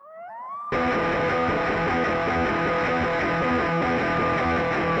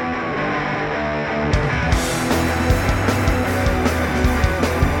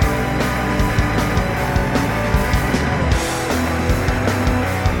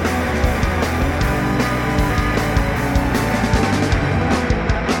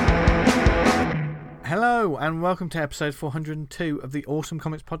and welcome to episode 402 of the Awesome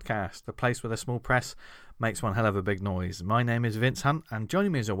Comics Podcast, the place where the small press makes one hell of a big noise. My name is Vince Hunt, and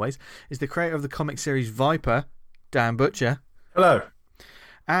joining me as always is the creator of the comic series Viper, Dan Butcher. Hello.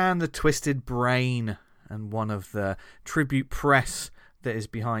 And the Twisted Brain, and one of the tribute press that is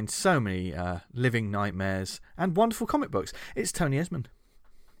behind so many living nightmares and wonderful comic books. It's Tony Esmond.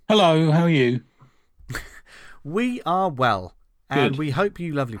 Hello, how are you? We are well, and Good. we hope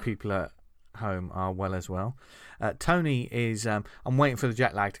you lovely people at home are well as well. Tony is. I'm waiting for the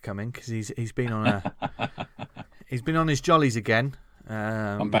jet lag to come in because he's been on he's been on his jollies again.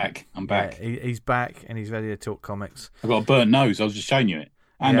 I'm back. Yeah, he's back and he's ready to talk comics. I've got a burnt nose. I was just showing you it,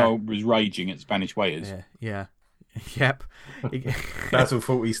 and I was raging at Spanish waiters. Yeah. Yep. That's all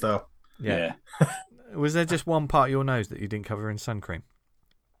 40 style. Yeah. Was there just one part of your nose that you didn't cover in sun cream?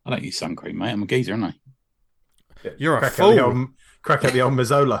 I don't use sun cream, mate. I'm a geezer, aren't I? Yeah. You're a fool. Crack out the old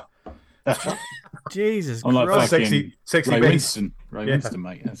Mazzola. Jesus I'm like Christ. fucking Sexy Ray beast. Winston. Winston,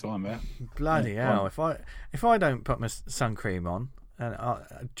 mate. That's what I'm about. Bloody Yeah, hell. If I don't put my sun cream on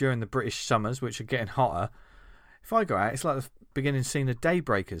and during the British summers, which are getting hotter, if I go out, it's like the beginning scene of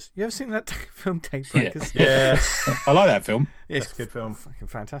Daybreakers. You ever seen that film Daybreakers? Yeah. I like that film. It's That's a good film. Fucking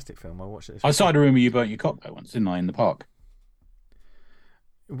fantastic film. I watched it. I started a room where you burnt your cock though once, didn't I, in the park?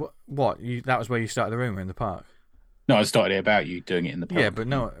 What? That was where you started the rumour in the park? No, I started it about you doing it in the park. Yeah, but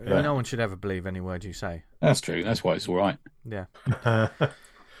no one should ever believe any word you say. That's true. That's why it's all right. Yeah.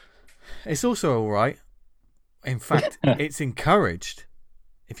 It's also all right. In fact, it's encouraged.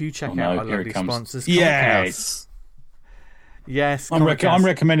 If you check out our lovely sponsors, yes. Yes, I'm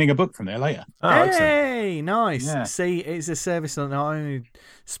recommending a book from there later. Oh, hey, nice. Yeah. See, it's a service that not only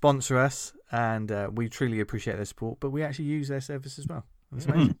sponsor us, and we truly appreciate their support, but we actually use their service as well. That's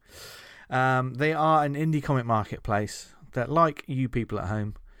amazing. They are an indie comic marketplace that, like you people at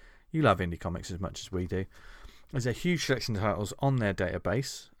home, you love indie comics as much as we do. There's a huge selection of titles on their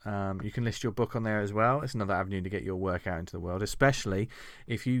database. You can list your book on there as well. It's another avenue to get your work out into the world, especially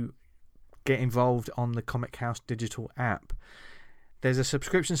if you get involved on the Comic House digital app. There's a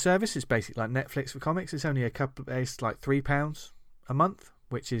subscription service. It's basically like Netflix for comics. It's only it's like £3 a month,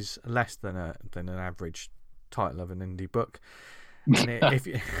 which is less than an average title of an indie book. And if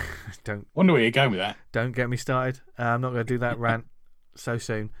you don't Wonder where you're going with that. Don't get me started. I'm not going to do that rant so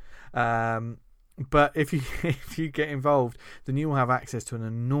soon. But if you get involved, then you will have access to an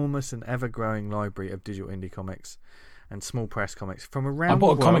enormous and ever-growing library of digital indie comics and small press comics from around the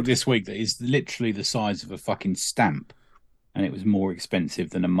world. I bought a comic this week that is literally the size of a fucking stamp, and it was more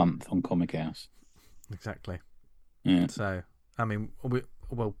expensive than a month on Comic House. Exactly. Yeah. So, I mean,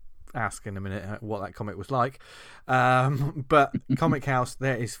 we'll ask in a minute what that comic was like. But Comic House,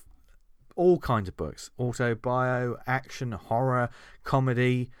 there is all kinds of books. Auto, bio, action, horror,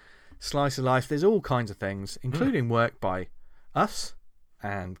 comedy, slice of life. There's all kinds of things, including work by us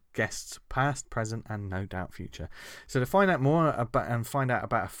and guests past, present, and no doubt future. So to find out more about a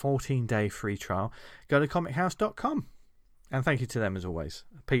 14-day free trial, go to comichouse.com. And thank you to them as always,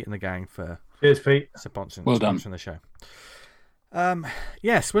 Pete and the gang, for Cheers, Pete. sponsoring the show.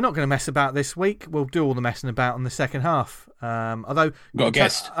 Yes, we're not going to mess about this week. We'll do all the messing about in the second half. Although Got a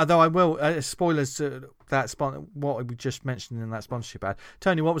guest. Although I will spoilers to that what we just mentioned in that sponsorship ad.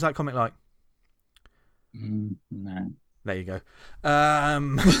 Tony, what was that comic like? No. There you go.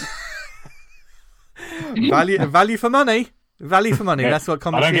 Value for money. Value for money. That's what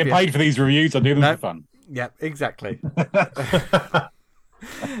comics. I don't get paid for these reviews. I do them for fun. Yeah, exactly.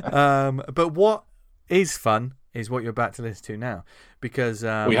 But what is fun is what you're about to listen to now, because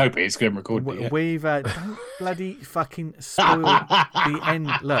we hope it's going to record. We've don't bloody fucking spoil the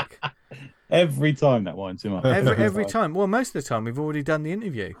end. Look, every time that winds him up. Every time. Well, most of the time we've already done the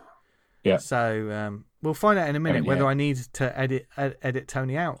interview. Yeah. So we'll find out in a minute whether I need to edit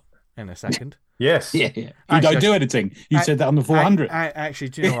Tony out in a second. Yes. Yeah. You don't do editing. You said that on the 400. Actually,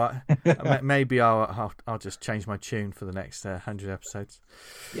 do you know what? Maybe I'll just change my tune for the next 100 episodes.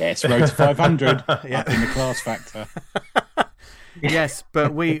 Yes, road to 500. Up in the class factor. Yes,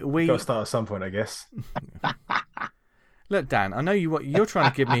 but we got to start at some point, I guess. Look, Dan, I know you're trying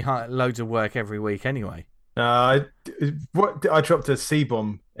to give me loads of work every week anyway. I dropped a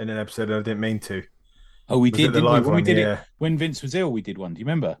C-bomb in an episode and I didn't mean to. Oh, we did. When we did it when Vince was ill, we did one. Do you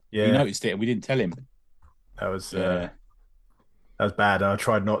remember? Yeah. We noticed it and we didn't tell him. That was bad. I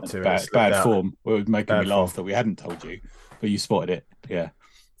tried not to. Bad form. Well, it was making me laugh that we hadn't told you, but you spotted it. Yeah.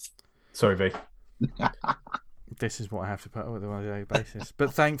 Sorry, V. This is what I have to put up with on a daily basis.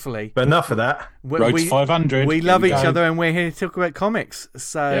 But thankfully... But enough of that. Road to 500. We love each other and we're here to talk about comics.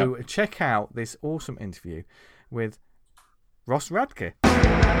 So check out this awesome interview with Ross Radke.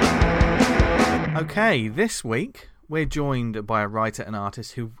 Okay, this week we're joined by a writer and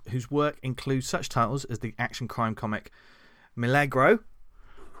artist whose work includes such titles as the action crime comic Milagro,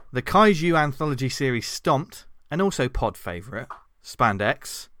 the Kaiju anthology series Stomped, and also pod favourite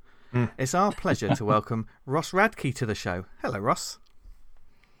SpandEx. It's our pleasure to welcome Ross Radke to the show. Hello, Ross.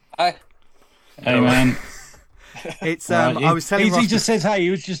 Hi. Hey, man. It's I was telling Ross he just says hey. He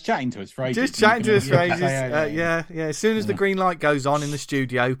was just chatting to us for ages. Just chatting to us for ages. Yeah. As soon as the green light goes on in the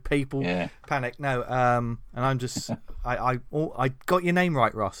studio, people panic. No, and I'm just I got your name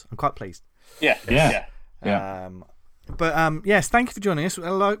right, Ross. I'm quite pleased. Yeah. But yes, thank you for joining us.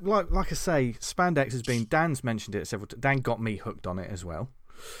 Like I say, SpandEx has been. Dan's mentioned it several times. Dan got me hooked on it as well.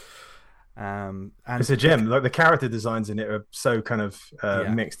 And it's a gem. Like the character designs in it are so kind of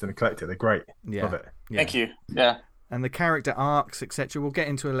mixed and eclectic. They're great. Love it. Thank you. Yeah. And the character arcs, etc. We'll get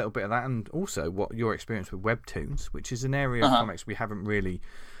into a little bit of that, and also what your experience with webtoons, which is an area of comics we haven't really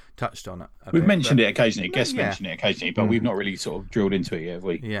touched on. We've mentioned it occasionally. Guests mentioned it occasionally, but we've not really sort of drilled into it yet, have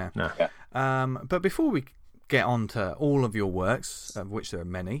we? Yeah. No. But before we get on to all of your works, of which there are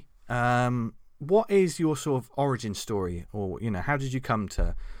many, what is your sort of origin story, or how did you come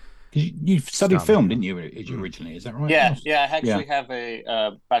to? You studied film, didn't you, originally? Is that right? Yeah. I actually have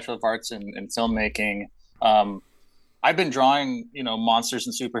a Bachelor of Arts in filmmaking. I've been drawing, monsters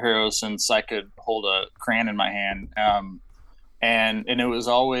and superheroes since I could hold a crayon in my hand, and it was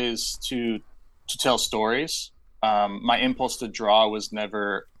always to tell stories. My impulse to draw was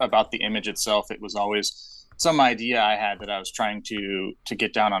never about the image itself. It was always some idea I had that I was trying to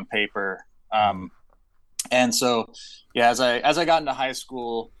get down on paper. And so, as I got into high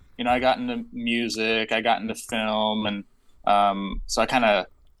school, I got into music, I got into film, and so I kind of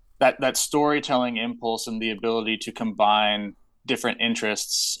that storytelling impulse and the ability to combine different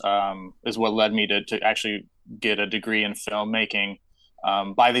interests is what led me to actually get a degree in filmmaking.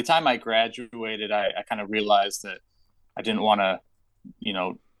 By the time I graduated, I kind of realized that I didn't want to,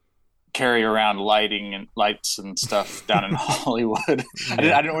 carry around lights and stuff down in Hollywood. I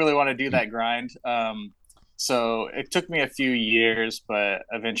didn't really want to do that grind. So it took me a few years, but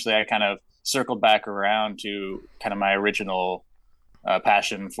eventually I kind of circled back around to kind of my original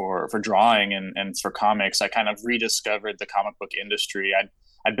passion for drawing and for comics. I kind of rediscovered the comic book industry.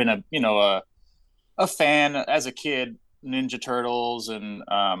 I'd been a fan as a kid, Ninja Turtles and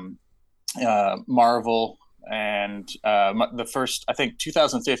Marvel. And the first, I think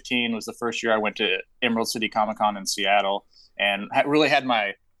 2015 was the first year I went to Emerald City Comic Con in Seattle, and really had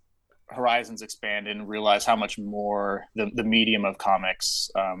my horizons expanded and realized how much more the medium of comics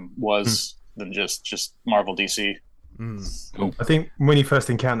was than just Marvel DC. Cool. I think when you first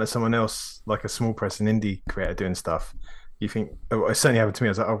encounter someone else, like a small press and indie creator doing stuff, you think, it certainly happened to me.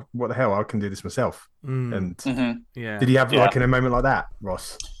 I was like, oh, what the hell? I can do this myself. And did you have like in a moment like that,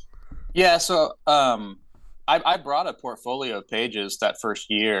 Ross? Yeah. So I brought a portfolio of pages that first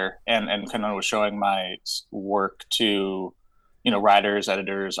year and kind of was showing my work to, writers,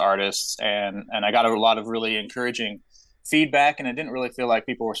 editors, artists, and I got a lot of really encouraging feedback, and it didn't really feel like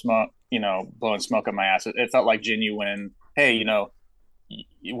people were blowing smoke up my ass. It felt like genuine, hey,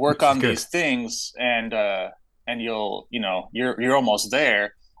 you work on these things and you'll, you're almost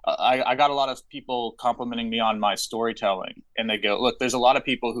there. I got a lot of people complimenting me on my storytelling, and they go, look, there's a lot of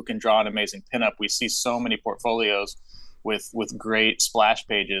people who can draw an amazing pinup. We see so many portfolios with great splash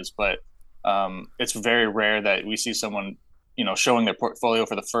pages, but it's very rare that we see someone, showing their portfolio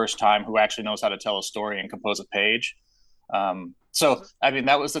for the first time who actually knows how to tell a story and compose a page. So, I mean,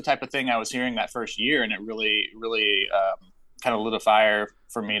 that was the type of thing I was hearing that first year, and it really, really kind of lit a fire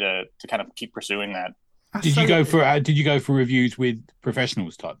for me to kind of keep pursuing that. Did you go for reviews with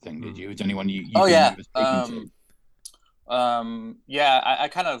professionals type thing? Did you? Was anyone you oh yeah, to? I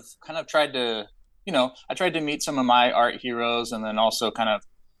kind of tried to, I tried to meet some of my art heroes, and then also kind of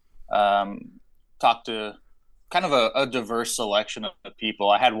talk to kind of a diverse selection of people.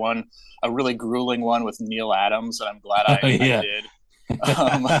 I had a really grueling one with Neil Adams that I'm glad I did.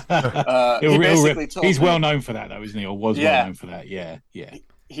 He's well known for that, though, isn't he? Or was well known for that? Yeah.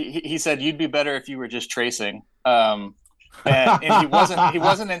 He said you'd be better if you were just tracing, and he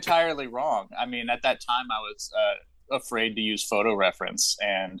wasn't entirely wrong. I mean, at that time I was afraid to use photo reference,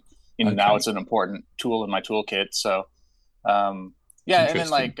 and now it's an important tool in my toolkit. So and then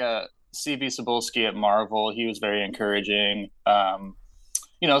like CB Cebulski at Marvel, he was very encouraging. Some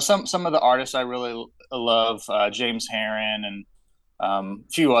of the artists I really love, James Herron and a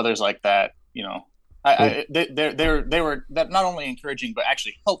few others like that. They were not only encouraging but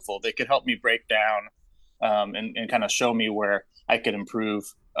actually helpful. They could help me break down and kind of show me where I could improve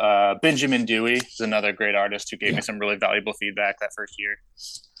Benjamin Dewey is another great artist who gave me some really valuable feedback that first year.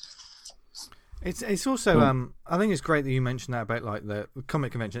 It's also I think it's great that you mentioned that about like the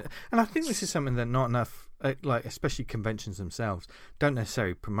comic convention, and I think this is something that not enough like especially conventions themselves don't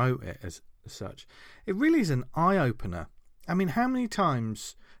necessarily promote it as such. It really is an eye opener. I mean, how many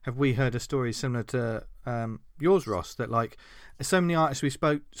times have we heard a story similar to yours, Ross? That like so many artists we've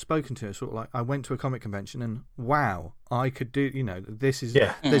spoken to are sort of like, I went to a comic convention and wow, I could do, this is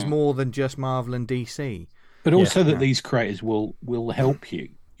there's more than just Marvel and DC. But also that these creators will help you.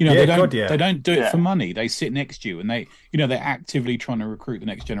 They don't do it for money. They sit next to you and they're actively trying to recruit the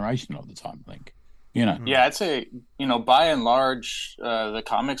next generation a lot of the time, I think. Yeah, I'd say, by and large, the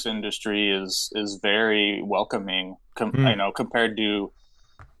comics industry is very welcoming, compared to,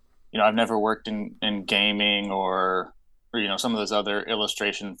 I've never worked in gaming or some of those other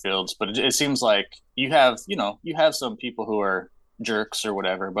illustration fields, but it seems like you have some people who are jerks or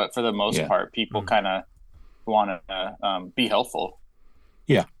whatever, but for the most part, people kind of want to be helpful.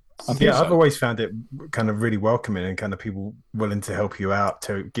 Yeah. I've always found it kind of really welcoming and kind of people willing to help you out,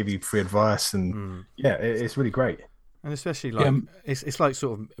 to give you free advice, and it's really great. And especially like it's like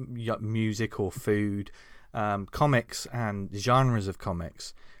sort of music or food, comics and genres of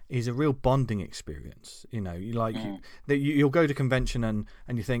comics is a real bonding experience. You'll go to convention and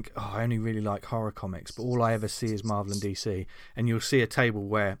you think, oh, I only really like horror comics, but all I ever see is Marvel and DC, and you'll see a table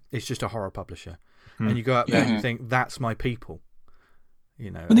where it's just a horror publisher, and you go up there and you think, that's my people.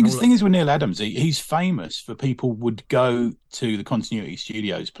 I think the thing is with Neil Adams, he's famous for people would go to the Continuity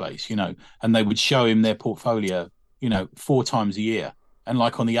Studios place, and they would show him their portfolio, 4 times a year. And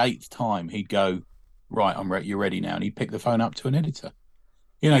like on the 8th time, he'd go, right, you're ready now. And he'd pick the phone up to an editor.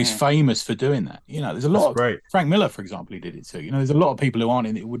 He's famous for doing that. There's a lot of Frank Miller, for example, he did it too. There's a lot of people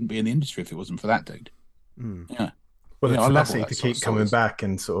who wouldn't be in the industry if it wasn't for that dude. Yeah. Well, it's fantastic to keep coming back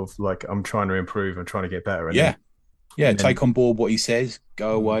and sort of like, I'm trying to improve, I'm trying to get better. And Yeah, take on board what he says,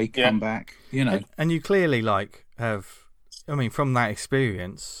 go away, come back, And you clearly from that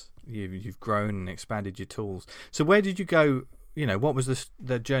experience, you've grown and expanded your tools. So where did you go, what was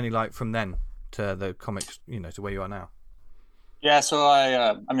the journey like from then to the comics, to where you are now? Yeah, so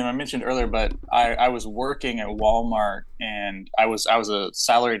I mentioned earlier, but I was working at Walmart, and I was a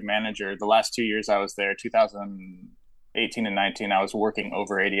salaried manager. The last 2 years I was there, 2018 and 19, I was working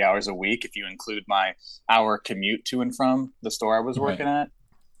over 80 hours a week if you include my hour commute to and from the store I was working at.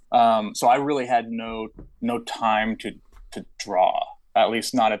 So I really had no time to draw, at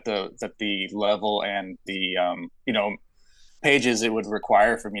least not at the level and the pages it would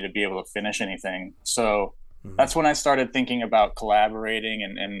require for me to be able to finish anything. So that's when I started thinking about collaborating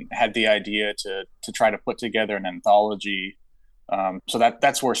and had the idea to try to put together an anthology. So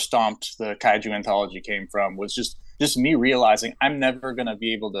that's where Stomped, the Kaiju anthology, came from, was just me realizing I'm never going to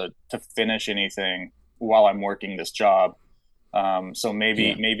be able to finish anything while I'm working this job. So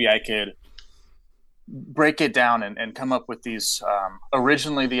maybe I could break it down and come up with these.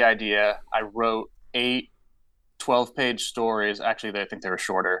 Originally, the idea, I wrote 8 12-page stories. Actually, I think they were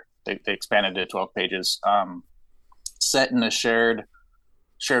shorter. They expanded to 12 pages, set in a shared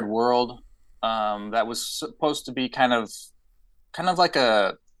world that was supposed to be kind of like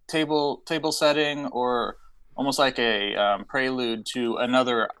a table setting, or almost like a prelude to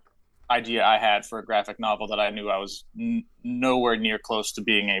another idea I had for a graphic novel that I knew I was nowhere near close to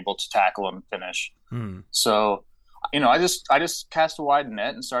being able to tackle and finish. So, I just cast a wide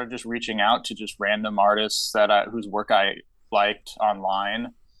net and started just reaching out to just random artists whose work I liked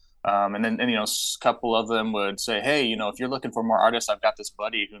online. And then a couple of them would say, hey, if you're looking for more artists, I've got this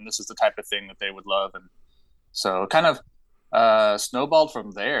buddy and this is the type of thing that they would love. And so kind of snowballed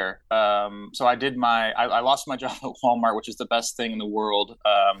from there. So I lost my job at Walmart, which is the best thing in the world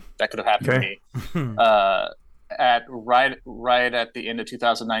that could have happened to me at right at the end of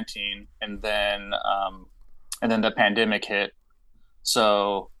 2019. And then the pandemic hit.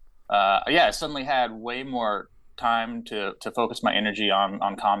 So I suddenly had way more time to focus my energy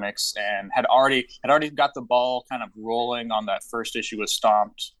on comics, and had already got the ball kind of rolling on that first issue of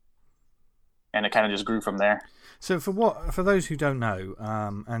Stomped, and it kind of just grew from there. So for those who don't know,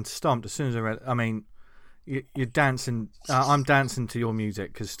 and Stomped, as soon as I read, you're dancing. I'm dancing to your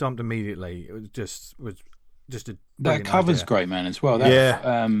music because Stomped immediately. It was just a that cover's idea. Great, man, as well. It's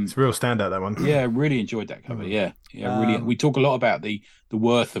a real standout, that one. Yeah, really enjoyed that cover. Yeah, really. We talk a lot about the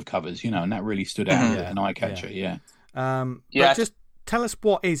worth of covers, and that really stood out, an eye catcher. But just tell us,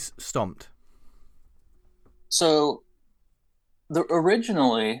 what is Stomped? So,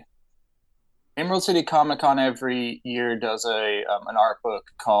 originally, Emerald City Comic Con every year does an art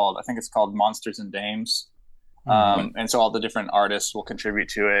book called Monsters and Dames. And so all the different artists will contribute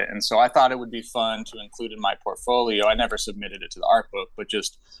to it. And so I thought it would be fun to include in my portfolio. I never submitted it to the art book, but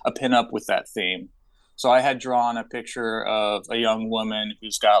just a pinup with that theme. So I had drawn a picture of a young woman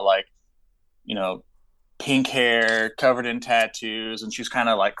who's got like, pink hair covered in tattoos, and she's kind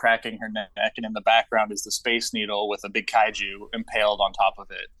of like cracking her neck. And in the background is the Space Needle with a big kaiju impaled on top of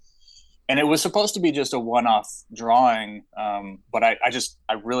it. And it was supposed to be just a one-off drawing. But I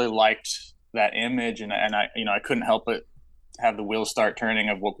really liked that image, and I couldn't help but have the wheels start turning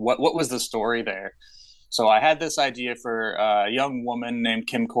of what was the story there. So I had this idea for a young woman named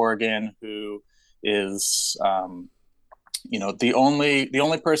Kim Corrigan, who is the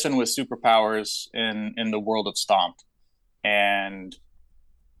only person with superpowers in the world of Stomped. And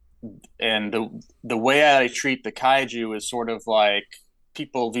the way I treat the kaiju is sort of like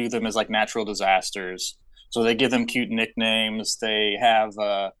people view them as like natural disasters. So they give them cute nicknames. They have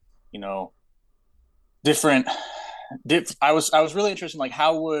different. I was really interested in like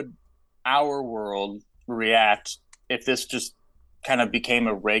how would our world react if this just kind of became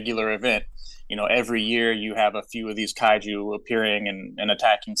a regular event. Every year you have a few of these kaiju appearing and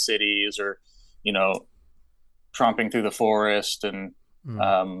attacking cities, or tromping through the forest, and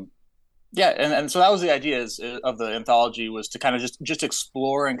and so that was the idea of the anthology, was to kind of just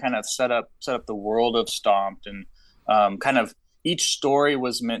explore and kind of set up the world of Stomped, and kind of each story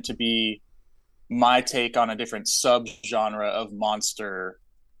was meant to be my take on a different subgenre of monster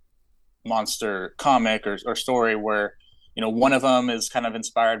comic or story, where one of them is kind of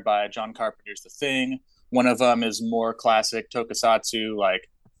inspired by John Carpenter's The Thing. One of them is more classic tokusatsu, like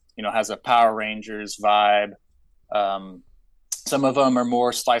has a Power Rangers vibe. Some of them are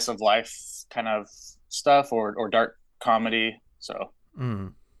more slice of life kind of stuff, or dark comedy. So,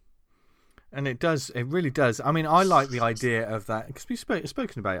 and it really does. I mean, I like the idea of that, because we've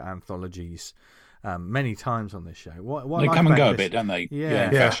spoken about anthologies many times on this show. What they I like come and go this, a bit, don't they? Yeah.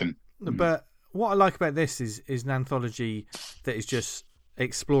 In fashion. But what I like about this is an anthology that is just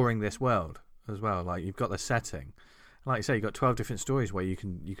exploring this world as well. Like, you've got the setting, like you say, you've got 12 different stories where you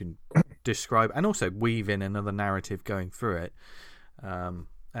can describe and also weave in another narrative going through it,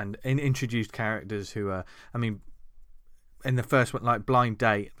 and introduced characters who are, I mean, in the first one, like Blind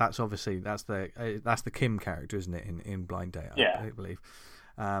Date, that's the Kim character, isn't it, in Blind Date? I believe.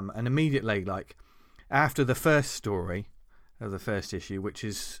 And immediately, like after the first story of the first issue, which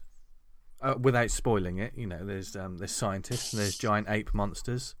is without spoiling it, there's scientists and there's giant ape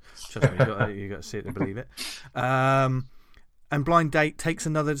monsters. Trust me, you got to see it to believe it. And Blind Date takes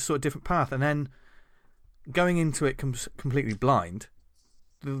another sort of different path, and then going into it completely blind,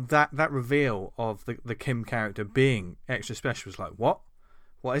 that reveal of the Kim character being extra special was like, what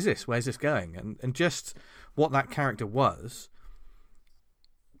is this? Where's this going? And just what that character was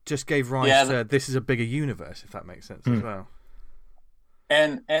just gave rise to this is a bigger universe, if that makes sense as well.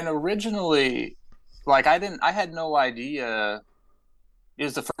 And originally, like I had no idea. It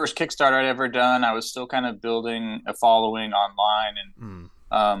was the first Kickstarter I'd ever done. I was still kind of building a following online, and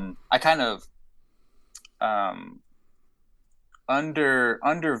I kind of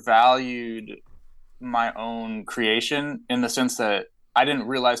undervalued my own creation, in the sense that I didn't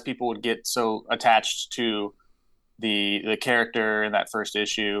realize people would get so attached to the character in that first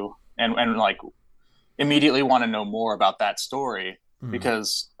issue, and like immediately want to know more about that story.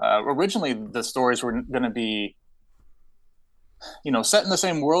 Because originally the stories were going to be, set in the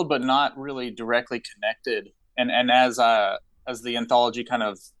same world, but not really directly connected. And as the anthology kind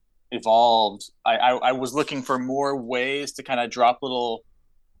of evolved, I was looking for more ways to kind of drop little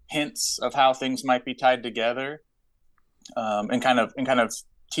hints of how things might be tied together, and kind of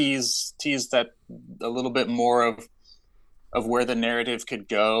tease that a little bit more of where the narrative could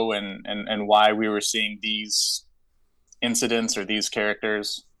go, and why we were seeing these incidents or these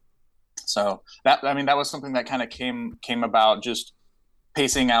characters. So that was something that kind of came about just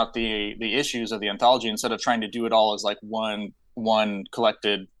pacing out the issues of the anthology, instead of trying to do it all as like one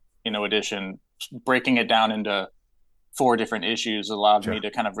collected edition. Breaking it down into 4 different issues allowed me to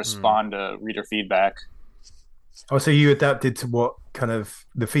kind of respond to reader feedback. Oh, so you adapted to what kind of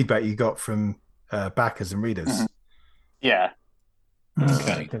the feedback you got from backers and readers? Mm-hmm. Yeah.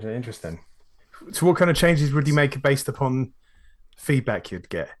 Okay. Interesting. So what kind of changes would you make based upon feedback you'd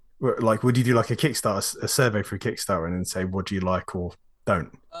get? Like, would you do like a survey for Kickstarter, and then say, what do you like or don't?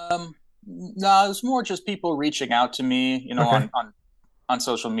 No, it's more just people reaching out to me, on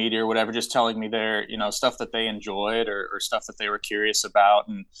social media or whatever, just telling me their, stuff that they enjoyed or stuff that they were curious about.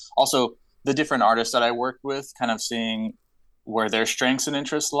 And also the different artists that I worked with, kind of seeing where their strengths and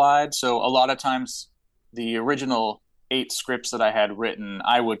interests lied. So a lot of times the original 8 scripts that I had written,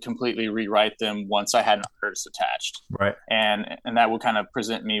 I would completely rewrite them once I had an artist attached. Right. And that would kind of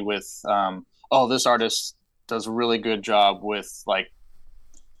present me with, this artist does a really good job with like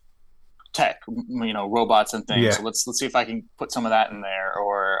tech, robots and things. Yeah. So let's see if I can put some of that in there.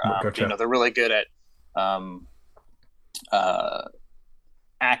 Or, gotcha. They're really good at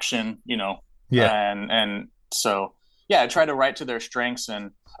action, Yeah. And so, I tried to write to their strengths.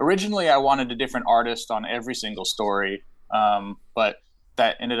 And originally I wanted a different artist on every single story. But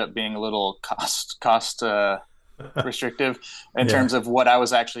that ended up being a little cost restrictive in terms of what I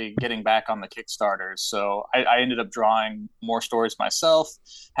was actually getting back on the Kickstarter. So I ended up drawing more stories myself,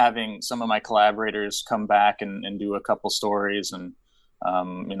 having some of my collaborators come back and do a couple stories. And,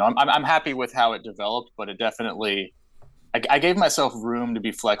 I'm happy with how it developed, but it definitely, I gave myself room to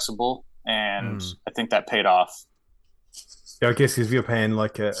be flexible, and I think that paid off. Yeah, I guess if you're paying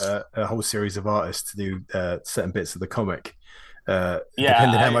like a whole series of artists to do certain bits of the comic,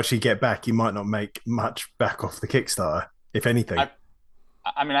 depending how much you get back, you might not make much back off the Kickstarter, if anything. I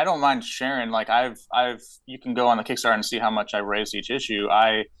mean, I don't mind sharing. Like you can go on the Kickstarter and see how much I raised each issue.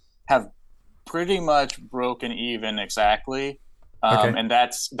 I have pretty much broken even exactly. And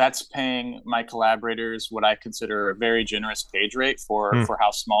that's paying my collaborators what I consider a very generous page rate for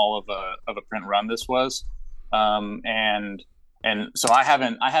how small of a print run this was. And so I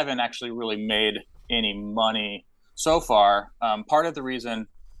haven't actually really made any money so far. Part of the reason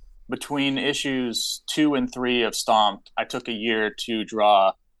between issues 2 and 3 of Stomped, I took a year to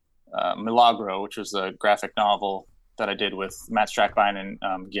draw Milagro, which was a graphic novel that I did with Matt Strackbine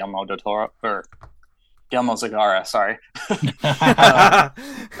and Guillermo Zagara, sorry. He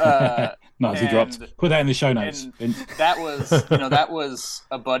dropped. Put that in the show notes. And that was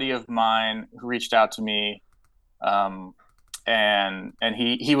a buddy of mine who reached out to me, and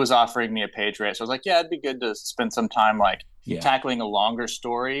he was offering me a page rate. So I was like, it'd be good to spend some time tackling a longer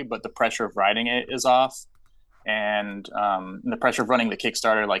story, but the pressure of writing it is off, and the pressure of running the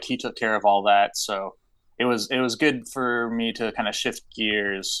Kickstarter, like he took care of all that. So it was good for me to kind of shift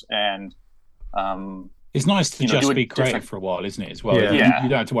gears and. It's nice to just be creative for a while, isn't it? As well, you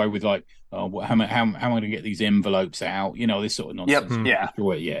don't have to worry with like, how am I going to get these envelopes out? This sort of nonsense. Yep. Yeah. I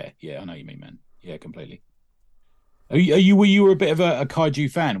know what you mean, man. Yeah, completely. Were you a bit of a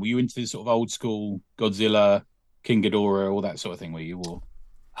kaiju fan? Were you into this sort of old school Godzilla, King Ghidorah, all that sort of thing? Were you? Or?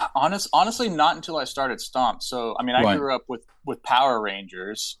 Honestly, not until I started Stomp. So I mean, I grew up with Power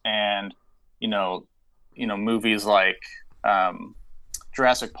Rangers and movies like.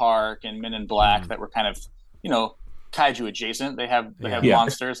 Jurassic Park and Men in Black that were kind of, kaiju adjacent. They have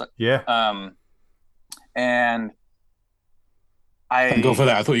monsters. Yeah. And Thank God for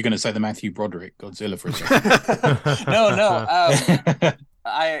that. I thought you were going to say the Matthew Broderick Godzilla for a second. No.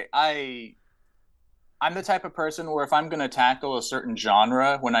 I'm the type of person where if I'm going to tackle a certain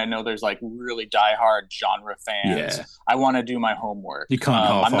genre, when I know there's like really diehard genre fans, I want to do my homework. You can't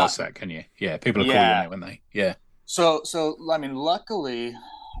half-ass that, can you? Yeah, people are cool on it when they. Yeah. So I mean, luckily,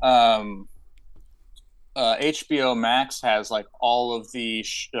 HBO Max has like all of the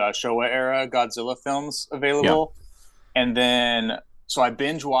Showa era Godzilla films available, and then so I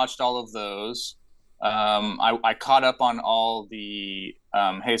binge watched all of those. I caught up on all the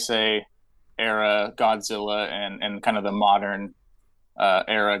Heisei era Godzilla and kind of the modern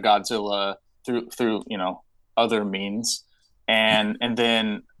era Godzilla through other means, and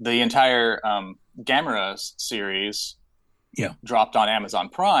then the entire Gamera series dropped on Amazon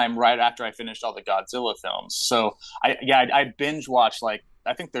Prime right after I finished all the Godzilla films. So I binge watched I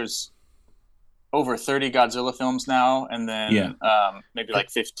think there's over 30 Godzilla films now, and then maybe like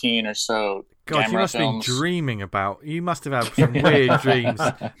 15 or so God, Gamera you must films. Be dreaming about. You must have had some weird dreams.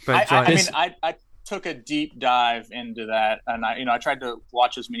 But I took a deep dive into that, and I tried to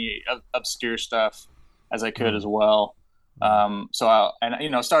watch as many obscure stuff as I could as well. So I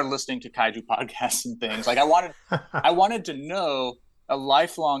started listening to kaiju podcasts and things. Like I wanted to know, a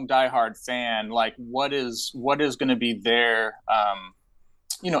lifelong diehard fan, like what is going to be their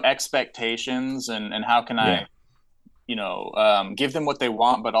expectations, and how can I give them what they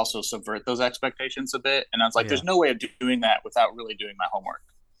want, but also subvert those expectations a bit. And I was like, there's no way of doing that without really doing my homework.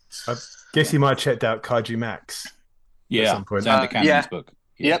 I guess you might have checked out Kaiju Max. Yeah, at some point. Xander Cannon's book.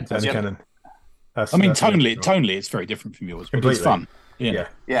 Yep. Xander Cannon. Tonally, it's very different from yours, but it's fun. Yeah.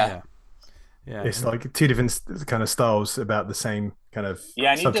 It's like two different kind of styles about the same kind of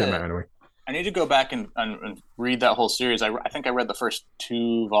subject matter anyway. I need to go back and read that whole series. I think I read the first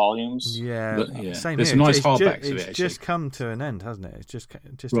 2 volumes. Yeah. Same There's here. some nice hardbacks of it. It's just come to an end, hasn't it? It's just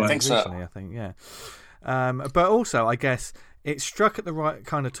right. recently, I think. Yeah. But also, I guess it struck at the right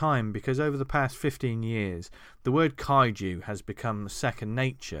kind of time because over the past 15 years, the word kaiju has become second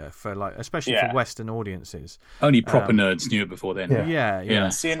nature for especially for Western audiences. Only proper nerds knew it before then.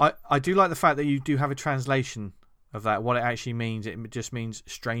 Yeah. I do like the fact that you do have a translation of that. What it actually means, it just means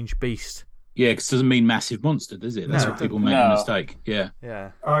strange beast. Yeah, because it doesn't mean massive monster, does it? That's what people make a mistake. Yeah.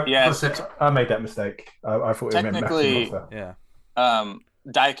 I made that mistake. I thought it meant massive monster. Yeah.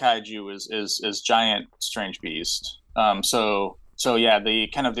 Daikaiju is giant strange beast. So the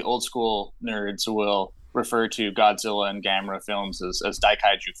kind of the old school nerds will refer to Godzilla and Gamera films as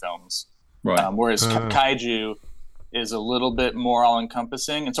Daikaiju films. Right. Whereas Kaiju is a little bit more all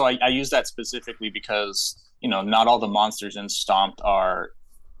encompassing. And so I use that specifically because, not all the monsters in Stomped are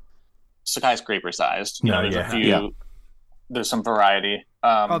skyscraper sized. There's a few. There's some variety.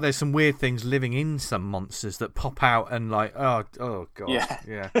 There's some weird things living in some monsters that pop out and oh god.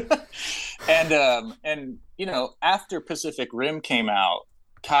 Yeah. And after Pacific Rim came out,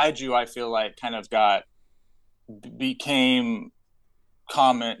 Kaiju I feel like kind of became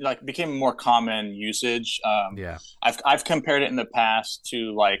more common usage. I've compared it in the past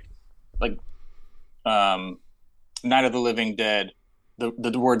to like Night of the Living Dead.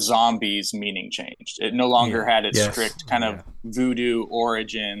 The word zombies meaning changed. It no longer had its strict kind of voodoo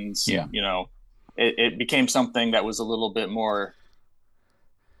origins. Yeah. It became something that was a little bit more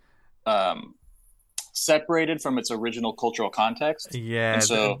separated from its original cultural context. Yeah. And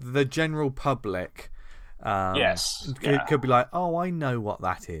so the general public could be like, oh, I know what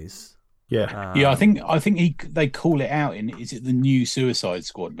that is. Yeah. I think they call it out in, is it the new Suicide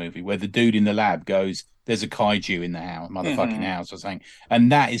Squad movie where the dude in the lab goes, there's a kaiju in the motherfucking house or something,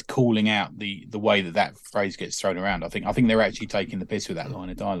 and that is calling out the way that phrase gets thrown around. I think they're actually taking the piss with that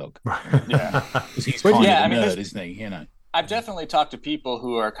line of dialogue. Yeah, because he's kind of a nerd, isn't he? I've definitely talked to people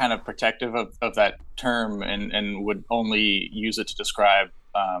who are kind of protective of that term and would only use it to describe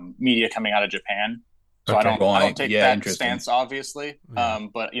media coming out of Japan. So I don't take that stance, obviously.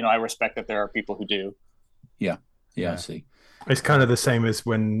 But I respect that there are people who do. Yeah, I see. It's kind of the same as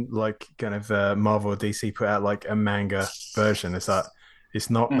when Marvel or DC put out like a manga version. It's like it's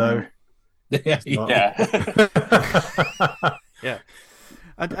not though. It's not. Yeah.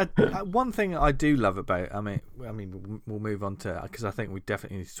 One thing I do love about, I mean, we'll move on to, because I think we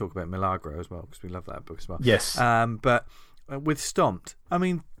definitely need to talk about Milagro as well because we love that book as well. Yes. But with Stomped, I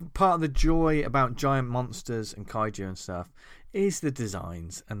mean, part of the joy about giant monsters and kaiju and stuff is the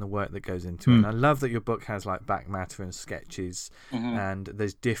designs and the work that goes into it. And I love that your book has like back matter and sketches, and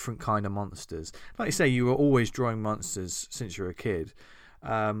there's different kind of monsters. Like you say, you were always drawing monsters since you were a kid.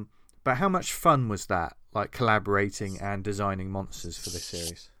 But how much fun was that, like collaborating and designing monsters for this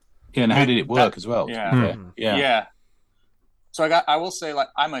series? Yeah, and how did it work as well? Yeah. So I will say, like,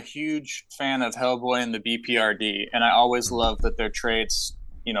 I'm a huge fan of Hellboy and the BPRD, and I always love that their trades,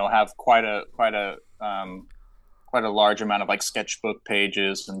 have quite a large amount of like sketchbook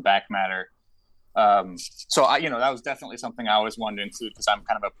pages and back matter. So that was definitely something I always wanted to include because I'm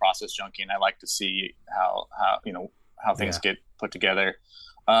kind of a process junkie and I like to see how things get put together.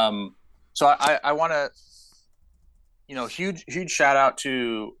 So I want to, huge shout out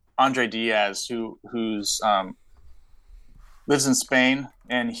to Andre Diaz who's lives in Spain,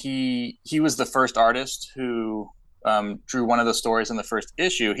 and he was the first artist who drew one of the stories in the first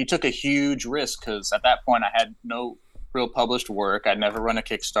issue. He took a huge risk because at that point I had no real published work. I'd never run a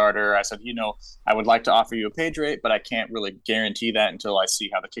Kickstarter. I said, I would like to offer you a page rate, but I can't really guarantee that until I see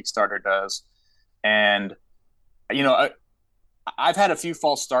how the Kickstarter does. And, I've had a few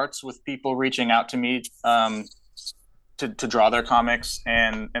false starts with people reaching out to me to draw their comics.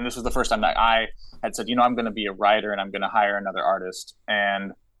 And this was the first time that I had said, I'm going to be a writer and I'm going to hire another artist.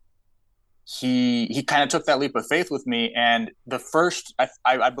 And he kind of took that leap of faith with me. And the first,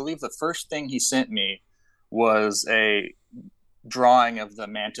 I believe the first thing he sent me was a drawing of the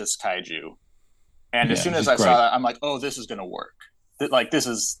Mantis Kaiju. And as soon as I saw that, I'm like, oh, this is going to work. Like, this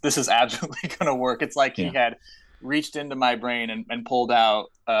is absolutely going to work. It's like he had reached into my brain and pulled out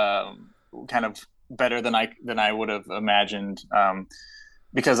kind of better than I would have imagined.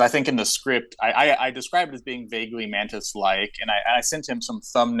 Because I think in the script, I described it as being vaguely Mantis-like, and I sent him some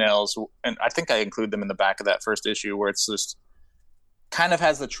thumbnails, and I think I include them in the back of that first issue, where it's just kind of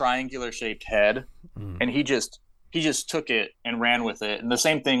has the triangular-shaped head, and he just took it and ran with it. And the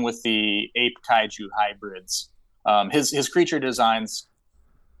same thing with the ape kaiju hybrids. His creature designs,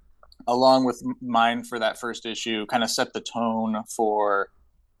 along with mine for that first issue, kind of set the tone for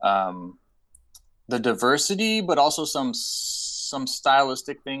the diversity, but also some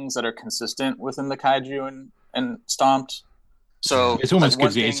stylistic things that are consistent within the kaiju and Stomped. So it's almost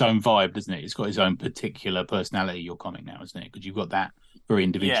gives it its own vibe, doesn't it? It's got its own particular personality, your comic now, isn't it? Because you've got that very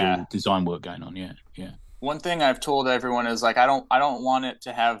individual design work going on. Yeah. One thing I've told everyone is like I don't want it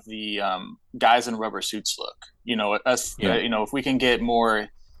to have the guys in rubber suits look. If we can get more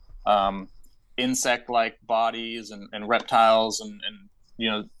insect-like bodies and reptiles and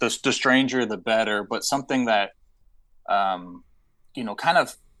the stranger the better, but something that kind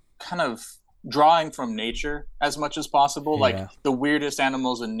of drawing from nature as much as possible. Like the weirdest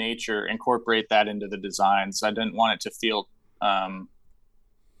animals in nature, incorporate that into the designs. I didn't want it to feel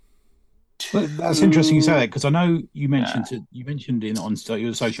Well, that's interesting you say that, because I know you mentioned on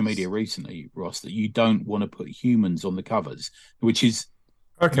your social media recently, Ross, that you don't want to put humans on the covers, which is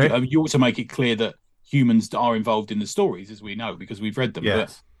okay. You also make it clear that humans are involved in the stories, as we know, because we've read them.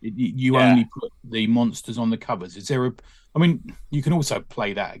 But you only put the monsters on the covers. Is there you can also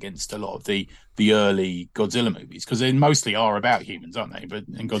play that against a lot of the early Godzilla movies, because they mostly are about humans, aren't they? But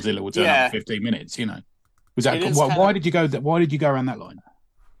and Godzilla will turn up in 15 minutes. Was that why did you go that? Why did you go around that line?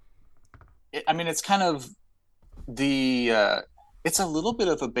 It's kind of it's a little bit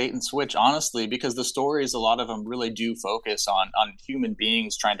of a bait and switch, honestly, because the stories, a lot of them really do focus on human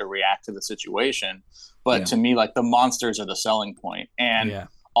beings trying to react to the situation. But to me, like, the monsters are the selling point. And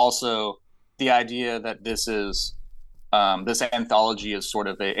also the idea that this is this anthology is sort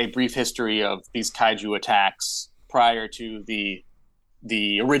of a brief history of these kaiju attacks prior to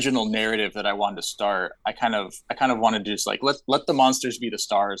the original narrative that I wanted to start. I kind of wanted to just like let the monsters be the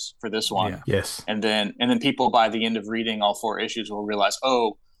stars for this one. Yeah. Yes. And then people by the end of reading all 4 issues will realize,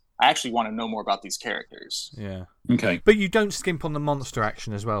 oh, I actually want to know more about these characters. Yeah. Okay. But you don't skimp on the monster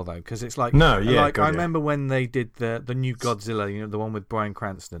action as well, though, because it's like I remember when they did the new Godzilla, the one with Bryan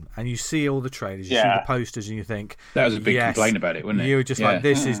Cranston, and you see all the trailers, you see the posters, and you think that was a big complaint about it, wasn't it? You were just like,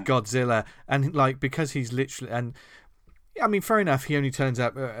 this is Godzilla, and like because he's literally and. Fair enough, he only turns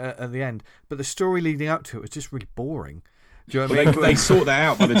up at the end, but the story leading up to it was just really boring. Do you know what I mean? They sort that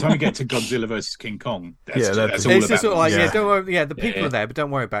out by the time you get to Godzilla versus King Kong. That's all about just sort of like, don't worry, the people are there, but don't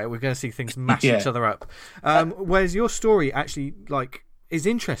worry about it. We're going to see things mash each other up. Whereas your story actually is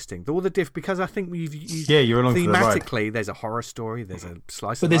interesting. All the because I think you're along thematically. There's a horror story, there's a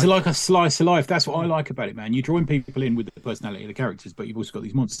slice. But there's like a slice of life. That's what I like about it, man. You're drawing people in with the personality of the characters, but you've also got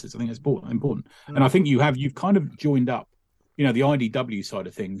these monsters. I think that's important. And I think you've kind of joined up. The IDW side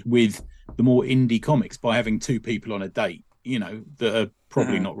of things with the more indie comics by having 2 people on a date, that are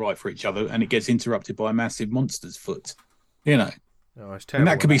probably not right for each other, and it gets interrupted by a massive monster's foot, Oh, it's terrible. And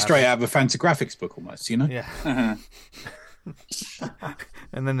that could be straight out of a Fantagraphics book almost, Yeah.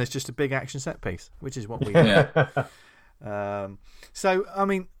 And then there's just a big action set piece, which is what we do. So,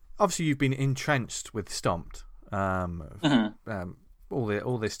 obviously you've been entrenched with Stomped all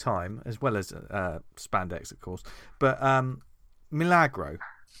this time, as well as SpandEx, of course. But Milagro,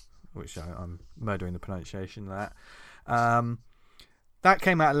 which I'm murdering the pronunciation of that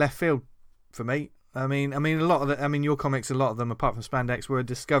came out of left field for me. A lot of your comics, a lot of them, apart from SpandEx, were a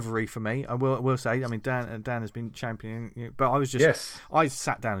discovery for me. I will say. Dan has been championing, but I was just I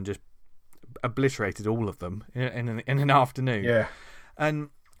sat down and just obliterated all of them in an afternoon. Yeah, and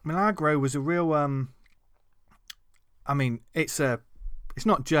Milagro was a real. It's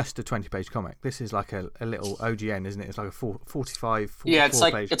not just a 20-page comic. This is like a little OGN, isn't it? It's like a 45. It's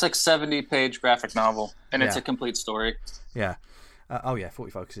like 70-page graphic novel, and it's a complete story. Yeah.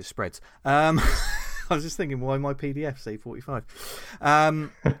 45 because it spreads. I was just thinking, why my PDF say 45?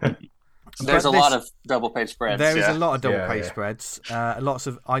 There's a lot of double-page spreads. There is a lot of double-page spreads. Lots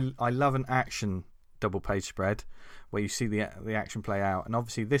of. I love an action double-page spread where you see the action play out, and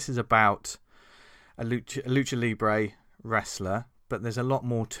obviously this is about a lucha libre wrestler. But there's a lot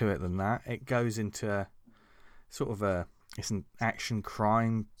more to it than that. It goes into sort of it's an action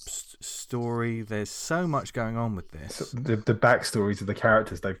crime story. There's so much going on with this. So the backstories of the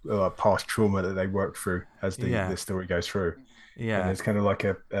characters, they've past trauma that they work through as the story goes through. Yeah, and it's kind of like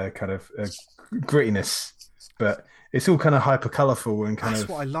a kind of a grittiness, but it's all kind of hyper colourful and that's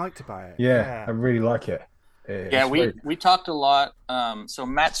what I liked about it. Yeah, I really like it. We talked a lot. So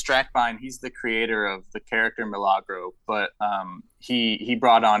Matt Strackbine, he's the creator of the character Milagro, but he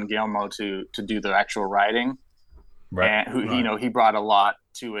brought on Guillermo to do the actual writing, right? And he brought a lot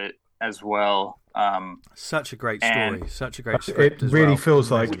to it as well. Such a great story, such a great script. It really feels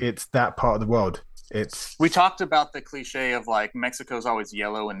like it's that part of the world. We talked about the cliche of like Mexico's always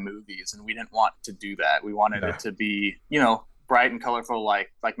yellow in movies, and we didn't want to do that. We wanted it to be, bright and colorful like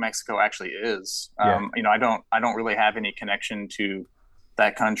Mexico actually is. I don't really have any connection to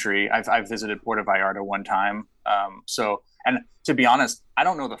that country. I've visited Puerto Vallarta one time. And to be honest, I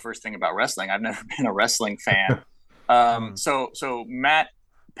don't know the first thing about wrestling. I've never been a wrestling fan. So Matt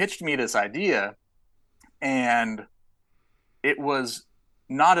pitched me this idea, and it was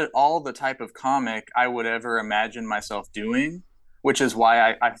not at all the type of comic I would ever imagine myself doing, which is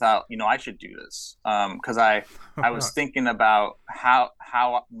why I thought, I should do this. Because I was thinking about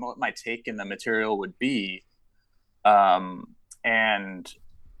what my take in the material would be. And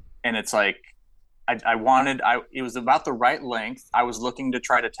it's like, it was about the right length. I was looking to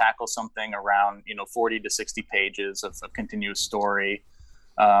try to tackle something around, 40 to 60 pages of continuous story.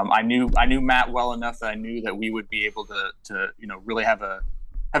 I knew Matt well enough that I knew that we would be able to really have a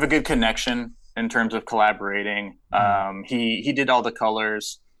good connection in terms of collaborating. He did all the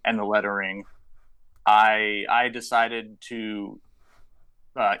colors and the lettering. I decided to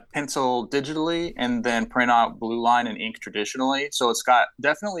pencil digitally and then print out blue line and ink traditionally. So it's got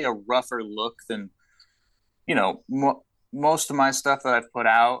definitely a rougher look than, most of my stuff that I've put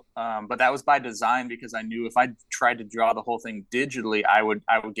out. But that was by design, because I knew if I tried to draw the whole thing digitally, I would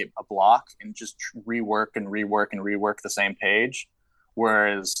get a block and just rework the same page.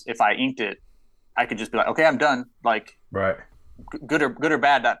 Whereas if I inked it, I could just be like, okay, I'm done. Like, right. Good or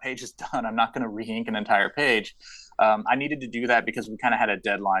bad, that page is done. I'm not going to re-ink an entire page. I needed to do that because we kind of had a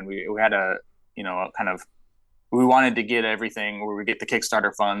deadline. We had we wanted to get everything where we get the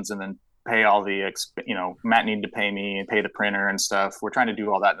Kickstarter funds and then pay all the, Matt needed to pay me and pay the printer and stuff. We're trying to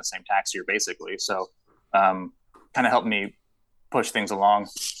do all that in the same tax year, basically. So, kind of helped me push things along.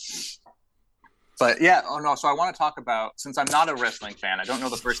 But yeah, so I want to talk about, since I'm not a wrestling fan, I don't know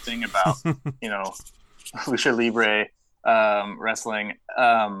the first thing about, Lucha Libre, wrestling.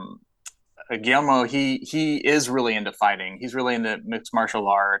 Guillermo, he is really into fighting. He's really into mixed martial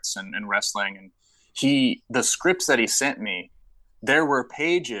arts and wrestling. And the scripts that he sent me, there were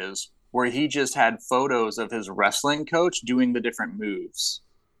pages where he just had photos of his wrestling coach doing the different moves.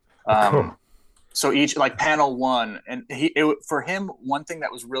 Cool. So each, like panel one, and for him, one thing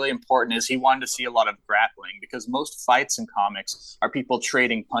that was really important is he wanted to see a lot of grappling, because most fights in comics are people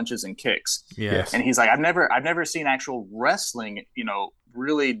trading punches and kicks. Yes. And he's like, I've never seen actual wrestling,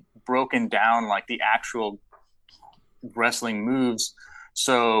 really broken down, like the actual wrestling moves.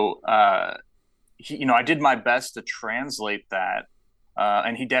 So, I did my best to translate that.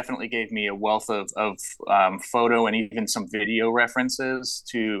 And he definitely gave me a wealth of photo and even some video references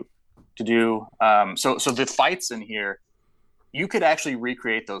to do. So the fights in here, you could actually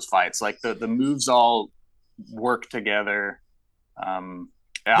recreate those fights. Like the moves all work together. There's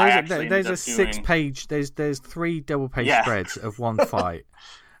a 6-page. There's 3 double-page spreads of one fight.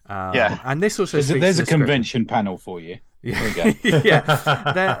 And this also there's a convention panel for you. Yeah, there we go.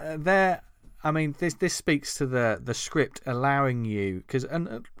 Yeah. I mean, this speaks to the script allowing you, because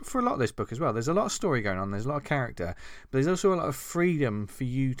for a lot of this book as well, there's a lot of story going on, there's a lot of character, but there's also a lot of freedom for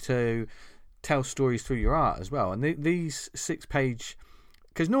you to tell stories through your art as well. And these 6-page,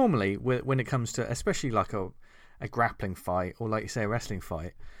 because normally when it comes to, especially like a grappling fight or like you say a wrestling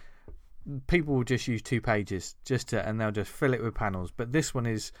fight, people will just use 2 pages and they'll just fill it with panels. But this one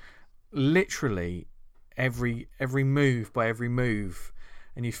is literally every move by every move,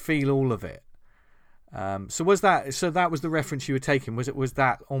 and you feel all of it. So that was the reference you were taking? Was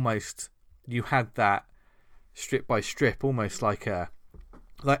that almost, you had that strip by strip, almost like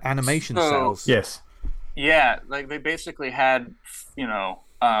animation cells? Yes. Yeah, like they basically had,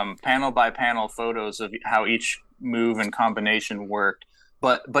 panel by panel photos of how each move and combination worked,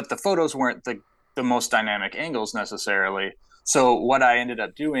 but the photos weren't the most dynamic angles necessarily. So what I ended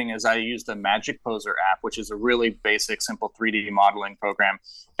up doing is I used the Magic Poser app, which is a really basic, simple 3D modeling program,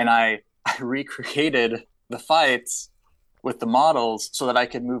 and I recreated the fights with the models so that I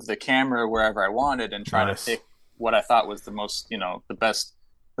could move the camera wherever I wanted and try to pick what I thought was the most, the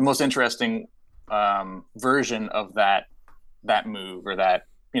most interesting version of that move, or that,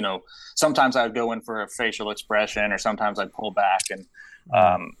 sometimes I would go in for a facial expression, or sometimes I'd pull back. And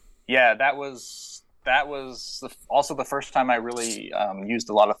that was also the first time I really used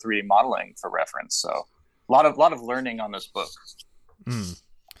a lot of 3D modeling for reference. So a lot of learning on this book.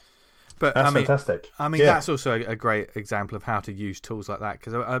 But that's fantastic. That's also a great example of how to use tools like that.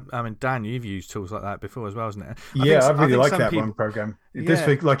 Because Dan, you've used tools like that before as well, isn't it? I really like that one program. This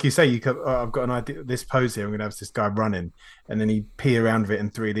week, like you say, I've got an idea. This pose here, I'm going to have this guy running, and then he pee around with it in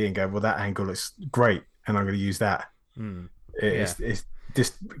 3D and go, well, that angle looks great, and I'm going to use that. It's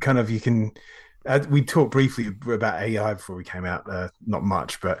just kind of, you can. We talked briefly about AI before we came out. Not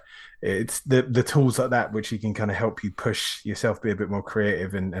much, but it's the tools like that which you can kind of help you push yourself to be a bit more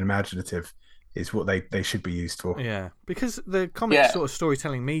creative and imaginative is what they should be used for. Yeah, because the comic sort of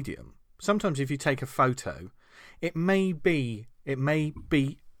storytelling medium, sometimes if you take a photo, it may be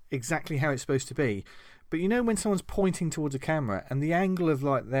exactly how it's supposed to be, But you know when someone's pointing towards a camera and the angle of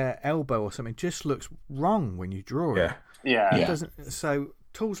like their elbow or something just looks wrong when you draw it. Yeah. It doesn't. So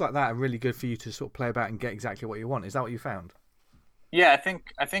tools like that are really good for you to sort of play about and get exactly what you want. Is that what you found? Yeah, I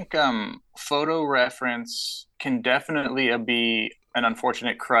think photo reference can definitely be an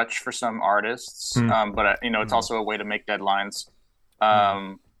unfortunate crutch for some artists, but it's also a way to make deadlines.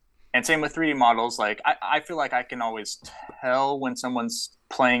 And same with 3D models. Like I feel like I can always tell when someone's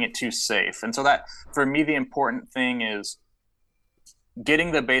playing it too safe, and so that for me the important thing is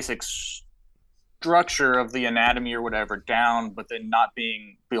getting the basic structure of the anatomy or whatever down, but then not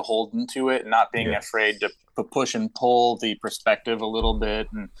being beholden to it, not being afraid to push and pull the perspective a little bit,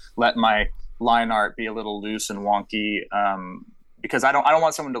 and let my line art be a little loose and wonky. Because I don't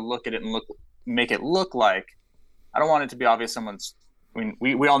want someone to look at it and make it look like. I don't want it to be obvious someone's. I mean,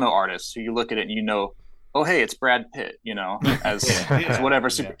 we all know artists who you look at it and you know, oh hey, it's Brad Pitt, as whatever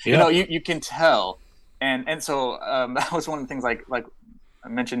super. You can tell, and so that was one of the things like I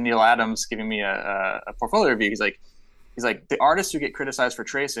mentioned Neil Adams giving me a portfolio review. He's like the artists who get criticized for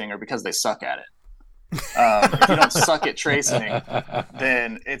tracing are because they suck at it. If you don't suck at tracing,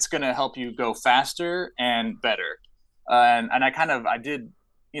 then it's going to help you go faster and better. And I did,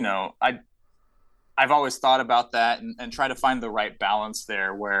 I've always thought about that and try to find the right balance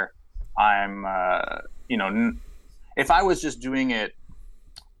there where I'm, if I was just doing it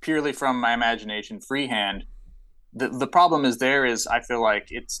purely from my imagination freehand, the problem is I feel like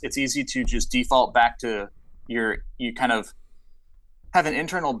it's easy to just default back to you kind of have an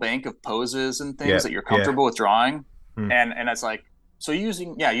internal bank of poses and things that you're comfortable with drawing. And it's like, so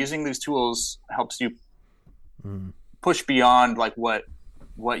using these tools helps you push beyond like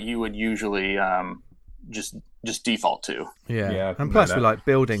what you would usually just default to. And plus with like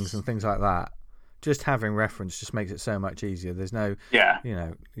buildings and things like that, just having reference just makes it so much easier. There's no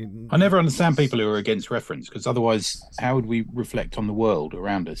I never understand people who are against reference, because otherwise how would we reflect on the world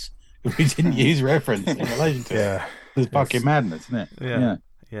around us if we didn't use reference in relation to it? It's fucking madness, isn't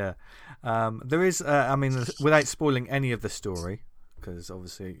it? There is without spoiling any of the story, because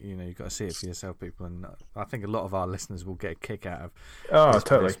obviously you've got to see it for yourself, people, and I think a lot of our listeners will get a kick out of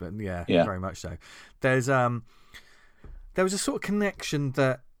totally but very much so. There was a sort of connection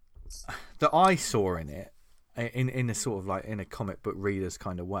that I saw in it in a sort of like in a comic book reader's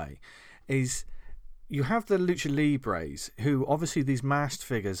kind of way, is you have the Lucha Libres, who obviously these masked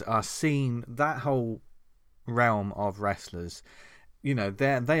figures are seen, that whole realm of wrestlers,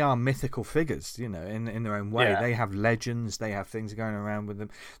 they are mythical figures, in their own way. They have legends, they have things going around with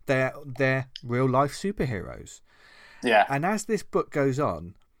them. They're real life superheroes. And as this book goes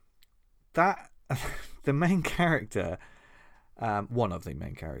on, that the main character, one of the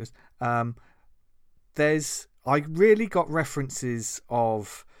main characters, I really got references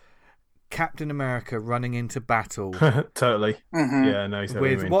of Captain America running into battle. Totally. Yeah, no,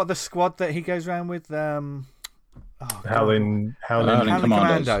 exactly. With what the squad that he goes around with, Howling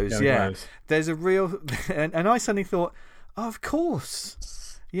Commandos. Yeah, there's a real, and I suddenly thought, of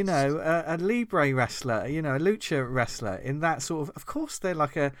course, a Libre wrestler, a lucha wrestler in that sort of course they're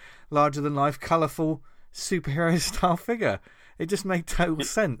like a larger than life, colourful superhero style figure. It just made total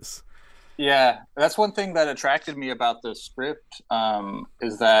sense. Yeah, that's one thing that attracted me about the script,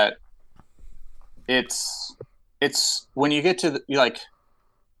 is that it's when you get to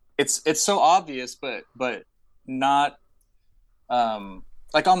it's so obvious, but not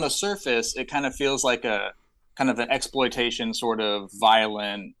like on the surface it kind of feels like a kind of an exploitation sort of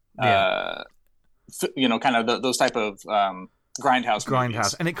violent kind of those type of grindhouse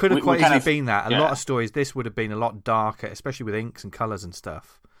movies. And it could have quite easily been that. A lot of stories this would have been a lot darker, especially with inks and colors and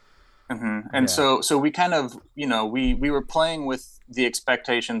stuff. And so we kind of we were playing with the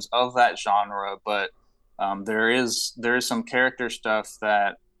expectations of that genre, but there is some character stuff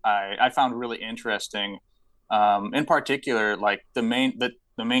that I found really interesting. In particular, like the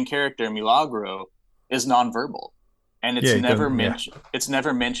main character Milagro is nonverbal, and it's never mentioned. It's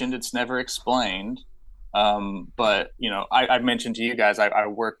never mentioned. It's never explained. But I mentioned to you guys, I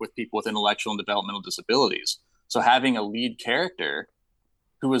work with people with intellectual and developmental disabilities. So having a lead character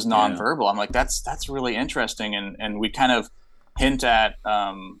who is nonverbal, I'm like, that's really interesting, and we kind of hint at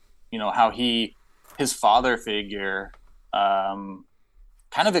how his father figure kind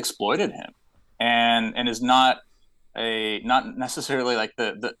of exploited him. And is not necessarily like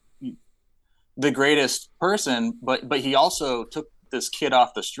the greatest person, but he also took this kid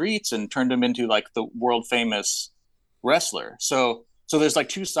off the streets and turned him into like the world famous wrestler. So there's like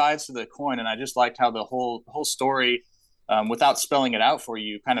two sides to the coin, and I just liked how the whole story, without spelling it out for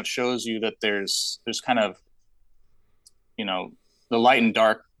you, kind of shows you that there's kind of the light and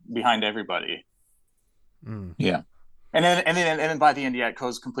dark behind everybody. Yeah. And then by the end, it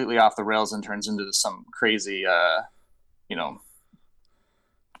goes completely off the rails and turns into some crazy,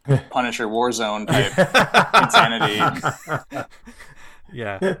 Punisher Warzone type insanity.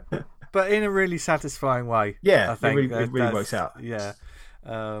 Yeah, but in a really satisfying way. Yeah, I think it really works out. Yeah,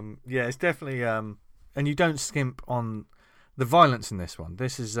 it's definitely. And you don't skimp on the violence in this one.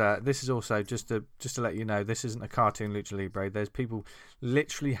 This is also just to let you know, this isn't a cartoon Lucha Libre. There's people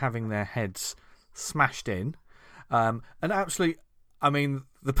literally having their heads smashed in. And absolutely, I mean,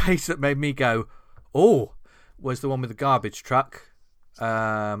 the pace that made me go, oh, was the one with the garbage truck.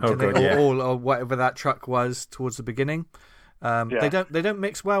 Or whatever that truck was towards the beginning. They don't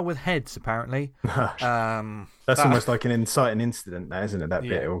mix well with heads, apparently. That's almost like an inciting incident, now, isn't it? That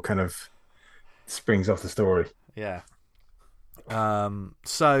bit all kind of springs off the story. Yeah.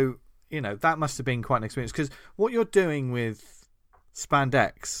 So, that must have been quite an experience, because what you're doing with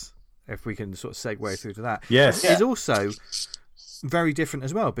SpandEx, if we can sort of segue through to that, is also very different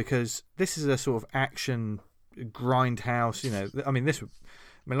as well, because this is a sort of action grindhouse. I mean,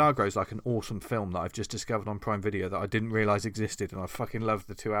 Milagro is like an awesome film that I've just discovered on Prime Video that I didn't realise existed, and I fucking loved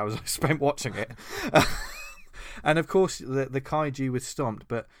the 2 hours I spent watching it. And of course, the Kaiju with Stomped.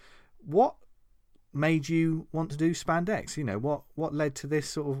 But what made you want to do SpandEx? What led to this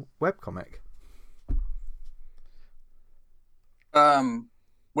sort of webcomic?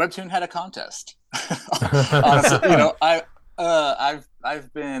 Webtoon had a contest. Honestly,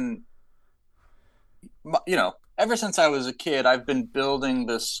 I've been, ever since I was a kid, I've been building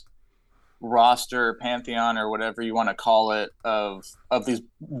this roster, pantheon, or whatever you want to call it, of these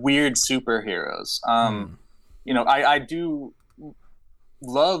weird superheroes. I do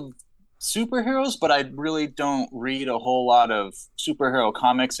love superheroes, but I really don't read a whole lot of superhero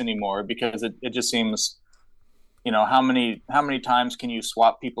comics anymore, because it just seems, how many times can you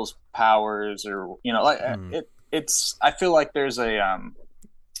swap people's powers, or it's I feel like there's an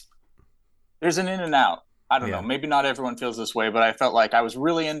in and out. I don't know. Maybe not everyone feels this way, but I felt like I was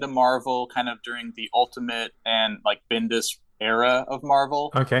really into Marvel kind of during the Ultimate and like Bendis era of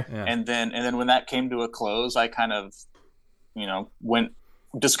Marvel. Okay. Yeah. And then when that came to a close, I kind of,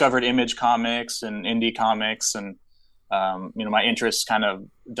 discovered Image Comics and indie comics, and my interests kind of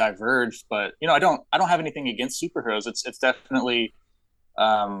diverged. But I don't have anything against superheroes. It's definitely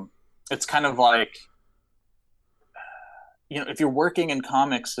it's kind of like, if you're working in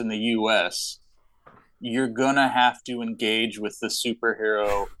comics in the US, you're gonna have to engage with the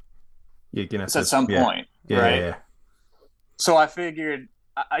superhero at some point, right? Yeah. So I figured,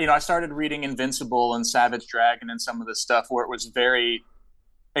 I started reading Invincible and Savage Dragon and some of the stuff where it was very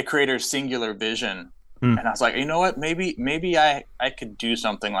a creator's singular vision, and I was like, you know what, maybe I could do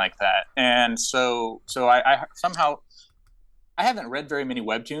something like that. And so I somehow, I haven't read very many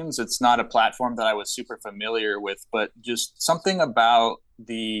webtoons. It's not a platform that I was super familiar with, but just something about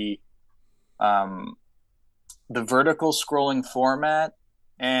the vertical scrolling format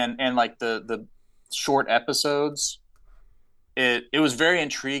and like the short episodes, it was very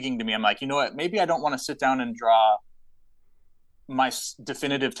intriguing to me. I'm like, you know what, maybe I don't want to sit down and draw my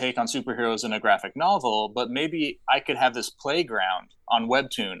definitive take on superheroes in a graphic novel, but maybe I could have this playground on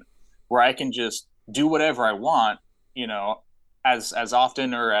Webtoon where I can just do whatever I want, as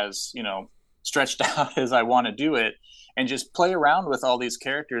often or as, stretched out as I want to do it, and just play around with all these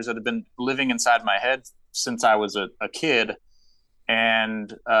characters that have been living inside my head since I was a kid.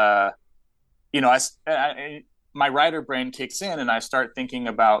 And, my writer brain kicks in and I start thinking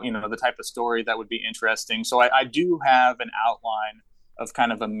about, the type of story that would be interesting. So I do have an outline of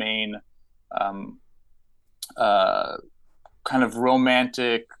kind of a main kind of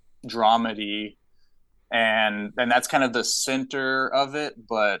romantic dramedy, and that's kind of the center of it.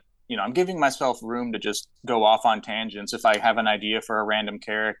 But, I'm giving myself room to just go off on tangents if I have an idea for a random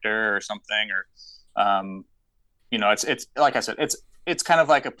character or something, or, it's like I said, it's kind of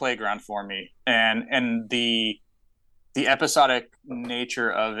like a playground for me, and the episodic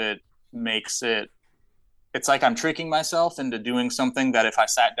nature of it makes it's like I'm tricking myself into doing something that if I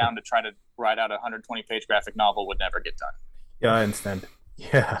sat down to try to write out a 120-page graphic novel would never get done. Yeah, I understand.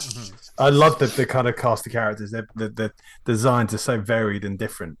 Yeah, I love the kind of cast of characters. The designs are so varied and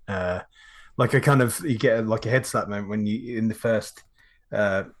different. Like you get like a head slap moment when you in the first.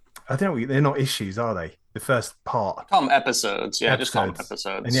 I don't know. They're not issues, are they? The first part. Call them episodes. Yeah, just call them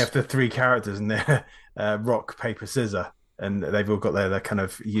episodes. And you have the three characters, and they're rock, paper, scissor, and they've all got their kind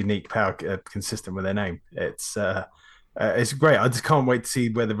of unique power consistent with their name. It's great. I just can't wait to see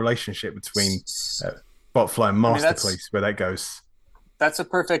where the relationship between Botfly and Masterpiece, where that goes. that's a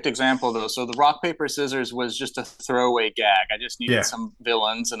perfect example, though. So the rock, paper, scissors was just a throwaway gag. I just needed some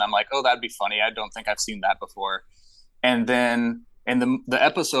villains, and I'm like, oh, that'd be funny. I don't think I've seen that before. And then in the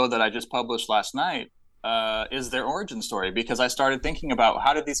episode that I just published last night is their origin story, because I started thinking about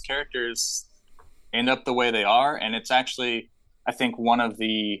how did these characters end up the way they are, and it's actually, I think, one of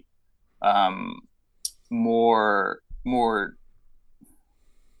the more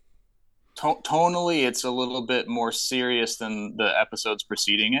tonally, it's a little bit more serious than the episodes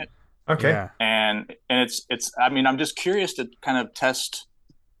preceding it. Okay. Yeah. And it's I mean, I'm just curious to kind of test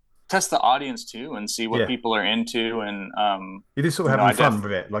the audience too and see what people are into. And you just sort of having fun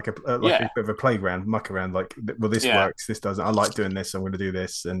with it, like a bit of a playground, muck around, like, well, this works, this doesn't, I like doing this, I'm going to do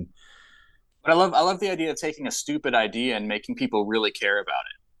this. And but I love the idea of taking a stupid idea and making people really care about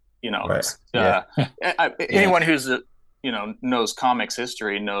it, you know. Right. Anyone who's knows comics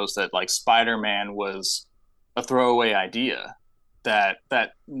history knows that, like, Spider-Man was a throwaway idea that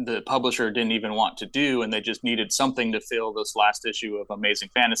the publisher didn't even want to do, and they just needed something to fill this last issue of Amazing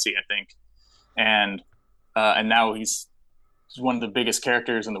Fantasy, I think. And now he's one of the biggest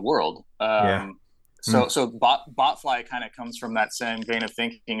characters in the world. So Botfly kind of comes from that same vein of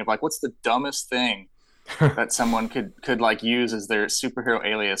thinking of, like, what's the dumbest thing that someone could like use as their superhero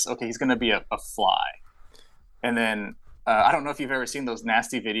alias? Okay, he's going to be a fly. And then I don't know if you've ever seen those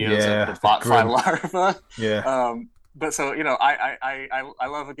nasty videos of the Botfly larva. Yeah. But so, I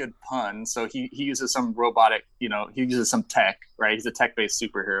love a good pun. So he uses some robotic, he uses some tech, right? He's a tech-based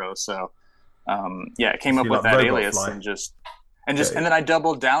superhero. So came up with that alias fly. and then I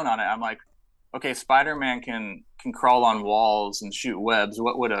doubled down on it. I'm like, okay, Spider-Man can crawl on walls and shoot webs.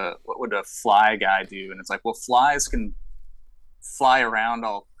 What would a fly guy do? And it's like, well, flies can fly around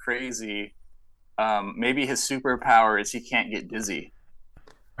all crazy. Maybe his superpower is he can't get dizzy.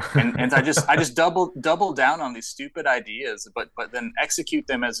 And I just double down on these stupid ideas, but then execute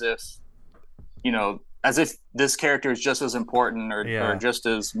them as if this character is just as important or just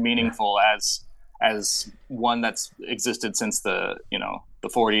as meaningful as one that's existed since the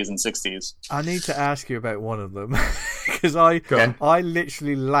 40s and 60s. I need to ask you about one of them because I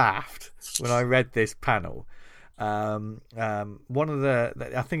literally laughed when I read this panel. One of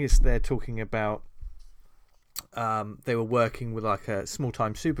I think they're talking about. They were working with like a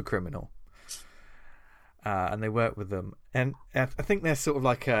small-time super criminal, and they worked with them, and I think they're sort of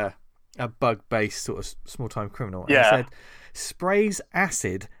like a bug-based sort of small-time criminal. And they said sprays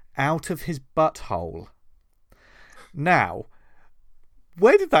acid out of his butthole. Now,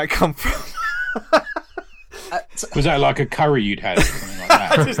 where did that come from? Was that like a curry you'd had or something like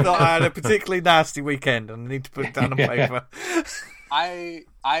that? I just thought I had a particularly nasty weekend and I need to put it down on paper. I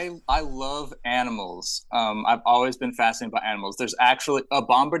love animals. I've always been fascinated by animals. There's actually a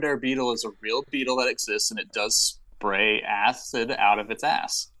bombardier beetle is a real beetle that exists, and it does spray acid out of its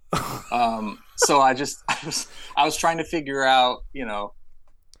ass. So I was trying to figure out,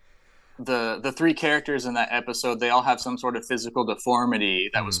 the three characters in that episode. They all have some sort of physical deformity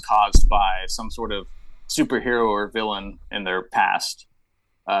that was caused by some sort of superhero or villain in their past.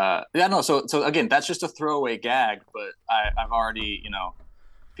 So again, that's just a throwaway gag, but I've already,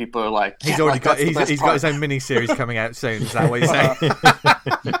 people are like, he's got his own mini series coming out soon. Is that what you're saying?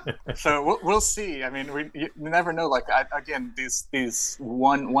 So we'll see. I mean, you never know. Like, these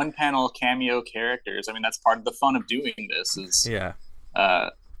one panel cameo characters. I mean, that's part of the fun of doing this.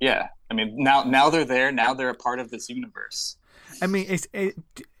 I mean, now they're there. Now they're a part of this universe. I mean, is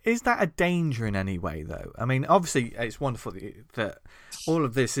that a danger in any way, though? I mean, obviously, it's wonderful that all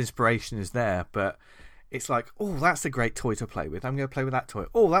of this inspiration is there, but it's like, oh, that's a great toy to play with. I'm going to play with that toy.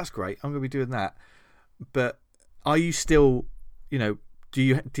 Oh, that's great. I'm going to be doing that. But are you still, do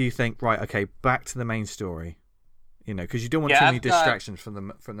you think, right, okay, back to the main story? Because you don't want too many distractions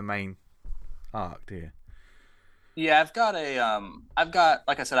from the main arc, do you? Yeah, I've got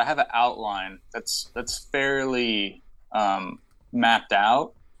like I said, I have an outline that's fairly mapped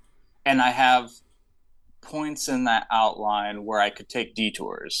out, and I have points in that outline where I could take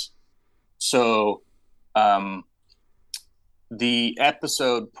detours. So the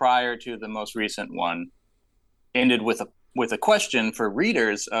episode prior to the most recent one ended with a question for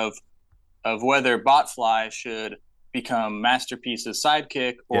readers of whether Botfly should become Masterpiece's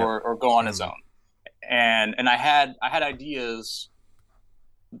sidekick or go on his own. And I had ideas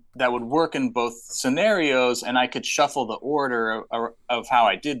that would work in both scenarios, and I could shuffle the order of how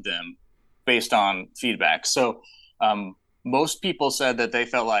I did them based on feedback. So most people said that they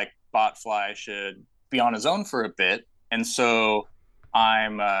felt like Botfly should be on his own for a bit, and so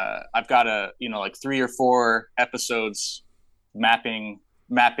I've got like 3 or 4 episodes mapping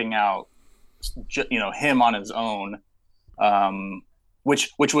out him on his own.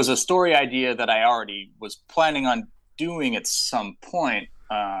 which was a story idea that I already was planning on doing at some point.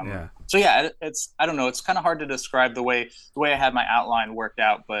 So yeah, it's, I don't know, it's kind of hard to describe the way I had my outline worked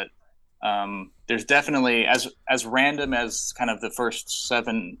out, but there's definitely, as random as kind of the first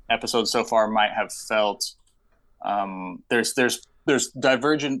 7 episodes so far might have felt, there's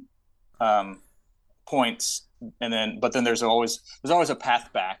divergent points, but then there's always a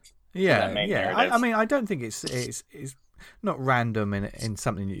path back. I mean, I don't think it's not random in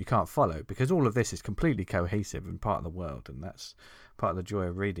something that you can't follow, because all of this is completely cohesive and part of the world, and that's part of the joy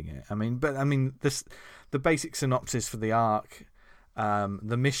of reading it. I mean, the basic synopsis for the arc,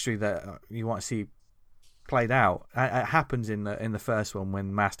 the mystery that you want to see played out, it happens in the first one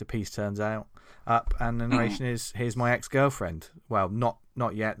when Masterpiece turns up, and the narration is, "Here's my ex-girlfriend." Well,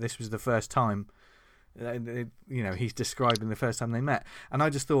 not yet. This was the first time. He's describing the first time they met, and I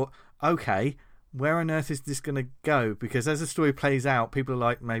just thought, okay, where on earth is this going to go? Because as the story plays out, people are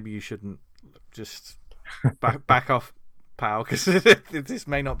like, maybe you shouldn't just back off, pal, because this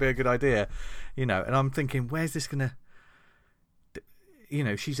may not be a good idea, And I'm thinking, where's this going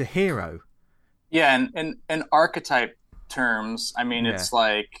to? She's a hero. Yeah, and in archetype terms, I mean, it's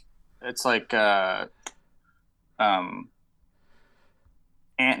like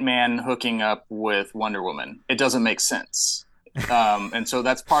Ant-Man hooking up with Wonder Woman. It doesn't make sense. And so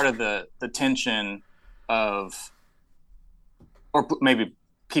that's part of the tension of, or maybe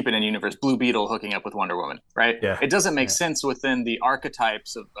keep it in universe, Blue Beetle hooking up with Wonder Woman, right? Yeah. It doesn't make sense within the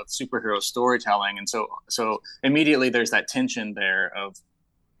archetypes of superhero storytelling. And so immediately there's that tension there of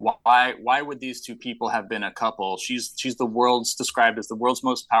why would these two people have been a couple? She's described as the world's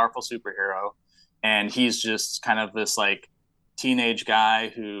most powerful superhero, and he's just kind of this like teenage guy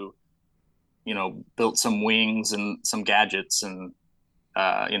who built some wings and some gadgets, and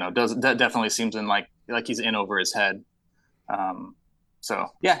that definitely seems in like he's in over his head. So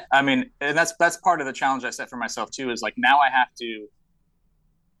yeah, I mean, and that's part of the challenge I set for myself too, is like, now I have to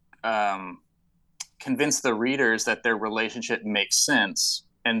convince the readers that their relationship makes sense,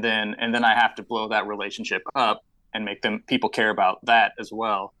 and then I have to blow that relationship up and make people care about that as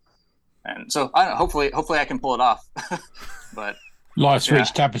well. And so I don't know, hopefully I can pull it off. But life's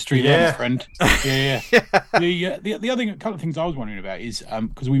rich tapestry, there, my friend. Yeah. The other couple of things I was wondering about is,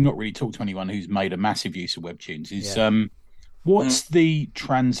 because we've not really talked to anyone who's made a massive use of webtoons, is what's the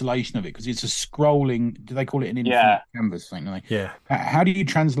translation of it? Because it's a scrolling. Do they call it an infinite canvas thing? Don't they? Yeah. How do you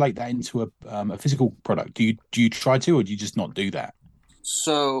translate that into a physical product? Do you try to, or do you just not do that?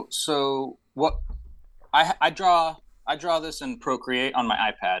 So what I draw this in Procreate on my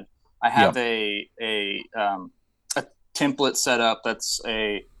iPad. I have a template set up that's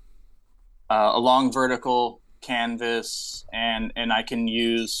a long vertical canvas, and I can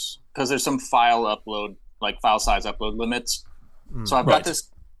use, because there's some file size upload limits. So I've got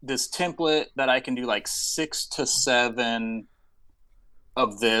this template that I can do like 6 to 7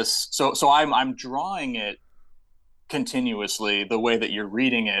 of this. So I'm drawing it continuously the way that you're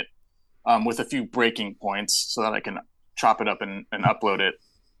reading it, with a few breaking points so that I can chop it up and upload it.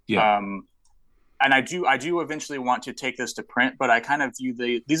 Yeah. And I do eventually want to take this to print, but I kind of view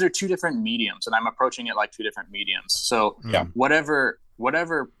these are two different mediums, and I'm approaching it like two different mediums. So whatever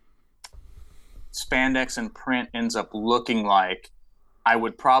SpandEx and print ends up looking like, I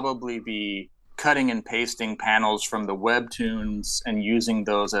would probably be cutting and pasting panels from the webtoons and using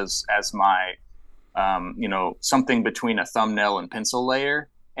those as my something between a thumbnail and pencil layer,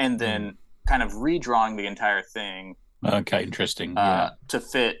 and then kind of redrawing the entire thing. Okay, interesting. To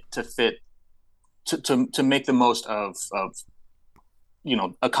make the most of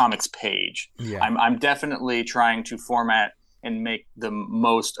a comics page. Yeah. I'm definitely trying to format and make the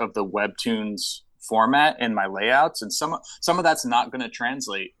most of the webtoons format in my layouts, and some of that's not going to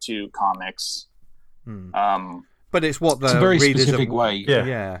translate to comics. But it's what it's a very specific way.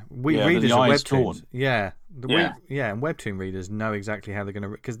 Readers of webtoons. And webtoon readers know exactly how they're going to,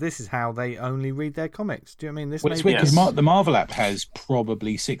 because this is how they only read their comics. Do you know what I mean? It's weird because the Marvel app has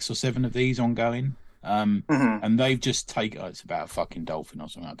probably 6 or 7 of these ongoing, and they've just taken. It's about a fucking dolphin or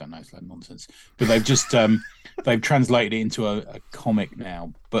something. I don't know. It's like nonsense. But they've just they've translated it into a comic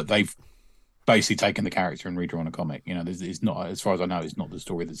now. But they've basically taken the character and redrawn a comic. It's not, as far as I know, it's not the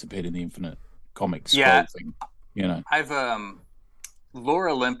story that's appeared in the Infinite Comics thing. I've Lore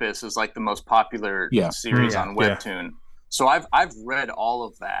Olympus is like the most popular series on Webtoon. So I've read all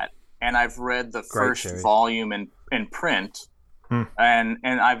of that, and I've read the first volume in print. And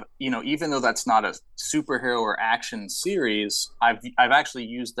I've even though that's not a superhero or action series, I've actually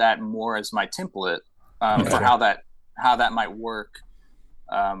used that more as my template for how that might work,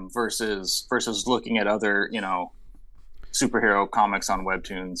 versus looking at other superhero comics on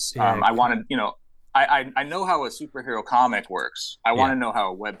webtoons. I wanted, I know how a superhero comic works. I want to know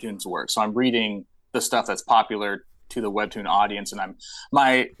how webtoons work. So I'm reading the stuff that's popular to the webtoon audience, and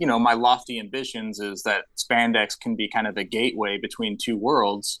my lofty ambitions is that SpandEx can be kind of a gateway between two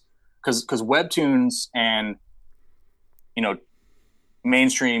worlds, because webtoons and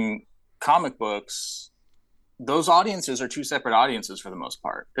mainstream comic books, those audiences are two separate audiences for the most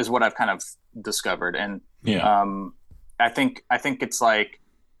part, is what I've kind of discovered. And I think it's like,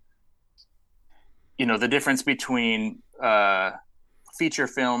 the difference between feature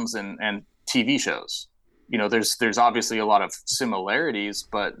films and TV shows. There's obviously a lot of similarities,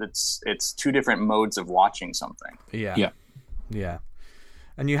 but it's two different modes of watching something. Yeah.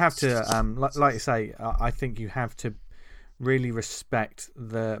 And you have to, like you say, I think you have to really respect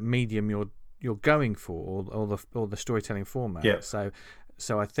the medium you're going for, or the storytelling format. Yeah.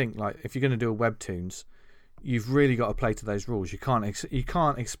 So I think, like, if you're going to do a webtoons, you've really got to play to those rules. You can't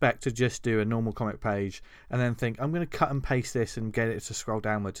expect to just do a normal comic page and then think, I'm going to cut and paste this and get it to scroll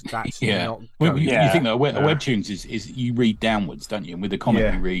downwards. That's not. You think that a webtoons is you read downwards, don't you? And with the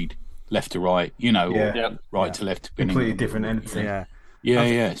comic you read left to right, or right to left. Completely different anything.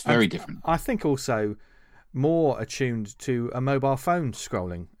 It's very different. I think also more attuned to a mobile phone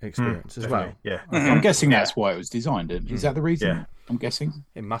scrolling experience as well. Yeah, I'm guessing that's why it was designed. Is that the reason? Yeah. I'm guessing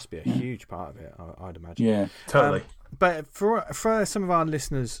it must be a huge part of it. I'd imagine. Yeah, totally. But for some of our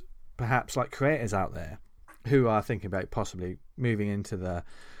listeners, perhaps like creators out there, who are thinking about possibly moving into the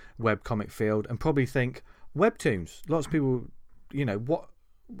webcomic field and probably think webtoons. Lots of people, what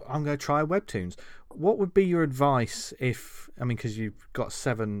I'm going to try webtoons. What would be your advice because you've got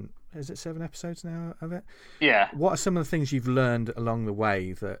 7 episodes now of it? Yeah. What are some of the things you've learned along the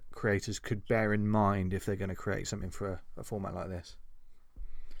way that creators could bear in mind if they're going to create something for a format like this?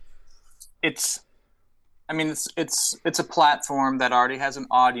 It's a platform that already has an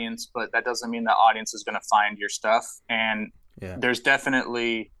audience, but that doesn't mean the audience is going to find your stuff. And there's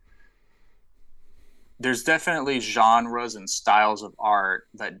definitely genres and styles of art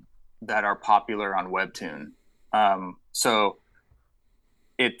that are popular on Webtoon. So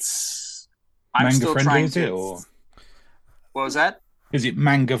I'm manga still friendly, trying is to. It, or? What was that? Is it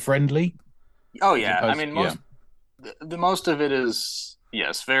manga friendly? Oh yeah, the most of it is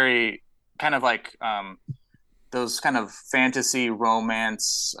very kind of like those kind of fantasy,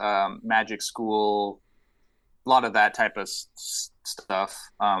 romance, magic school, a lot of that type of stuff.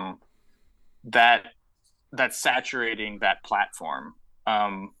 That's saturating that platform.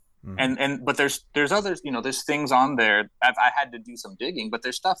 But there's others, there's things on there. I had to do some digging, but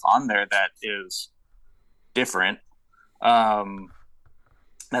there's stuff on there that is different.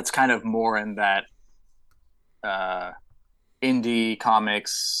 That's kind of more in that indie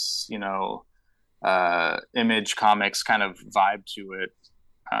comics, Image Comics kind of vibe to it.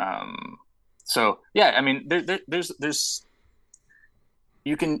 There's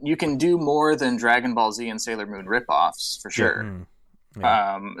you can do more than Dragon Ball Z and Sailor Moon ripoffs for sure.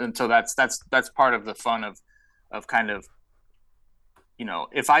 And so that's part of the fun of kind of,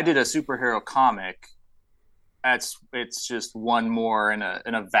 if I did a superhero comic, it's just one more in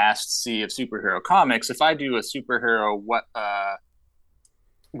a vast sea of superhero comics. If I do a superhero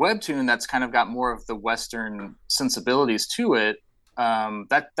webtoon that's kind of got more of the Western sensibilities to it,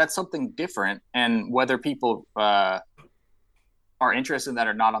 that's something different. And whether people are interested in that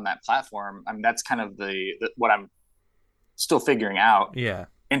or not on that platform, that's kind of what I'm still figuring out. Yeah.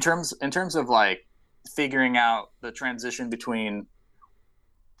 In terms of like figuring out the transition between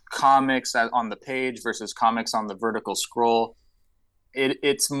comics on the page versus comics on the vertical scroll,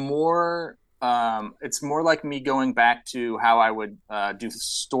 it's more like me going back to how I would do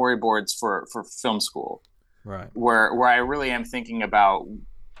storyboards for film school, right? Where I really am thinking about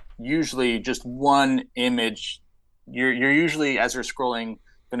usually just one image. You're usually, as you're scrolling,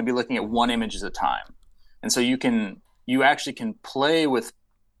 going to be looking at one image at a time, and so you actually can play with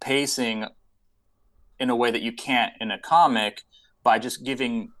pacing in a way that you can't in a comic by just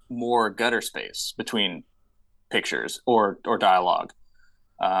giving more gutter space between pictures or dialogue.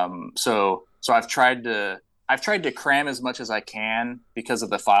 So I've tried to cram as much as I can because of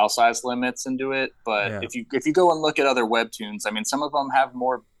the file size limits into it. But if you go and look at other webtoons, some of them have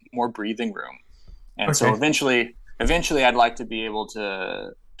more breathing room, and so eventually I'd like to be able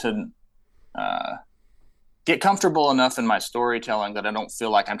to get comfortable enough in my storytelling that I don't feel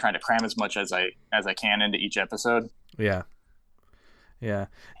like I'm trying to cram as much as I can into each episode. Yeah.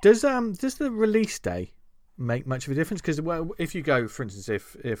 Does the release day make much of a difference? Because if you go, for instance,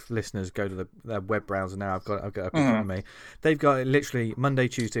 if listeners go to their web browser now, I've got it up in front of me. They've got it literally Monday,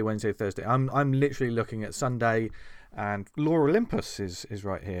 Tuesday, Wednesday, Thursday. I'm literally looking at Sunday, And Lore Olympus is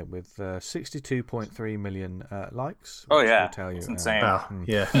right here with 62.3 million likes. Oh yeah, tell you, it's insane.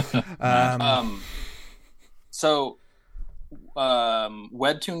 Yeah. So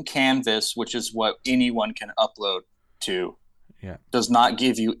Webtoon Canvas, which is what anyone can upload to, does not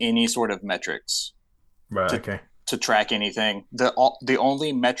give you any sort of metrics. Right. To track anything. The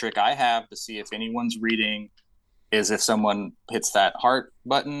only metric I have to see if anyone's reading is if someone hits that heart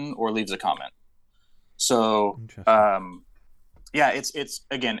button or leaves a comment. So,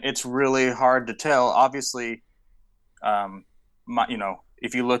 it's really hard to tell. Obviously,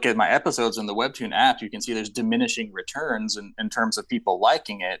 if you look at my episodes in the Webtoon app, you can see there's diminishing returns in terms of people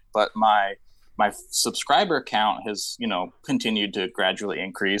liking it. But my subscriber count has, continued to gradually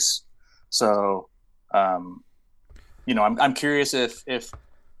increase. So, I'm curious if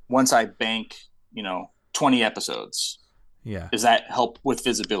once I bank, 20 episodes, does that help with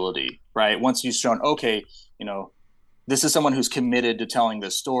visibility, right? Once you've shown, okay, this is someone who's committed to telling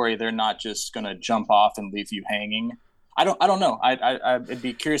this story. They're not just going to jump off and leave you hanging. I don't know. I'd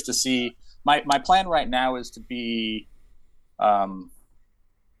be curious to see. My plan right now is to be, to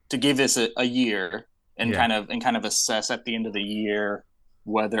give this a year and kind of assess at the end of the year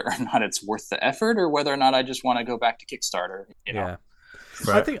whether or not it's worth the effort or whether or not I just want to go back to Kickstarter. Yeah.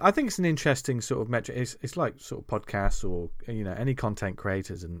 Right. I think it's an interesting sort of metric. It's like sort of podcasts or any content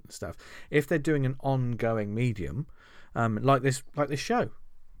creators and stuff. If they're doing an ongoing medium, like this show,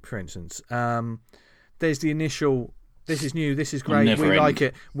 for instance, there's the initial. This is new. This is great.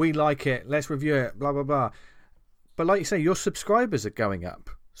 We like it. Let's review it. Blah blah blah. But like you say, your subscribers are going up,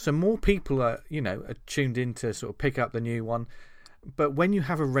 so more people are are tuned in to sort of pick up the new one. But when you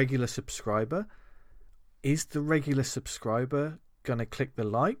have a regular subscriber, is the regular subscriber going to click the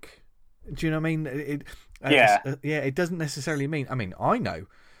like? Do you know what I mean? It doesn't necessarily mean. I mean, I know,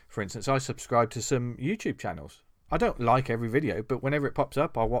 for instance, I subscribe to some YouTube channels. I don't like every video, but whenever it pops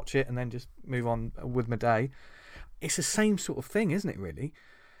up, I'll watch it and then just move on with my day. It's the same sort of thing, isn't it? Really?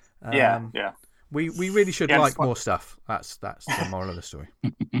 Yeah. We really should like more stuff. That's the moral of the story.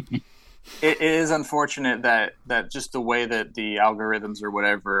 It is unfortunate that just the way that the algorithms or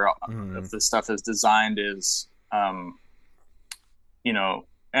whatever of the stuff is designed is, and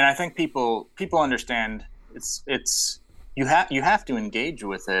I think people understand it's you have to engage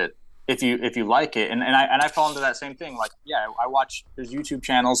with it if you like it, and I fall into that same thing. Like, I watch, there's YouTube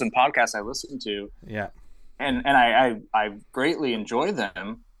channels and podcasts I listen to, and I greatly enjoy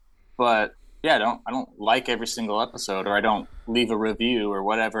them, but I don't like every single episode, or I don't leave a review or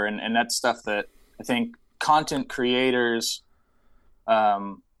whatever. And that's stuff that I think content creators,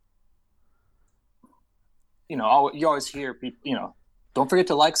 you always hear people, don't forget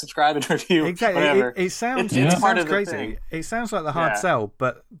to like, subscribe, and review. Exactly. Whatever. It sounds part of crazy. Thing. It sounds like the hard sell,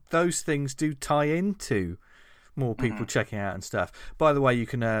 but those things do tie into more people checking out and stuff. By the way, you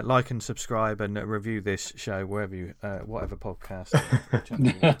can like and subscribe and review this show wherever you, whatever podcast.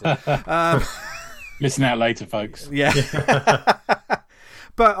 Listen out later, folks. Yeah.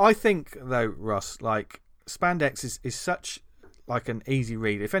 But I think though, Ross, like SpandEx is such like an easy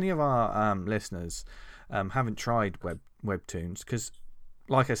read. If any of our listeners haven't tried webtoons, because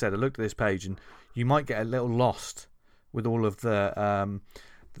like I said, I looked at this page and you might get a little lost with all of the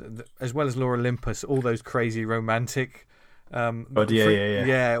as well as Lore Olympus, all those crazy romantic, all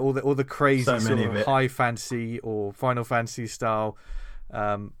the crazy sort of high fantasy or Final Fantasy style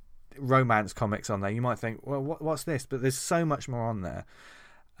romance comics on there. You might think, well, what's this? But there's so much more on there.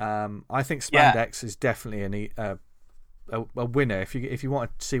 I think SpandEx is definitely a winner if you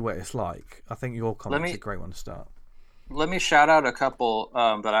want to see what it's like. I think your comic's a great one to start. Let me shout out a couple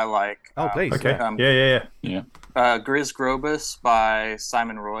that I like. Oh, please. Okay. Yeah. Grizz Grobus by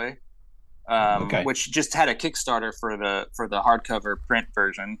Simon Roy, which just had a Kickstarter for the hardcover print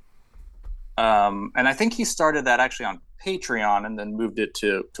version. And I think he started that actually on Patreon and then moved it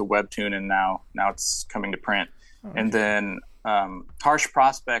to Webtoon, and now it's coming to print. Okay. And then Harsh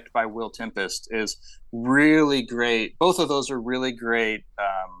Prospect by Will Tempest is really great. Both of those are really great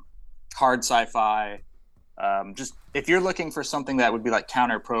hard sci-fi. Just if you're looking for something that would be like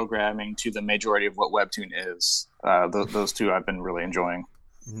counter programming to the majority of what Webtoon is, those two I've been really enjoying.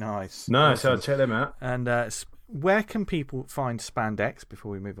 Nice. Awesome. I'll check them out. And where can people find SpandEx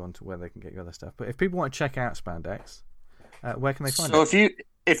before we move on to where they can get your other stuff? But if people want to check out SpandEx, where can they find it? So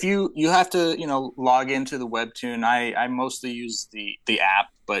if you have to log into the Webtoon, I mostly use the app,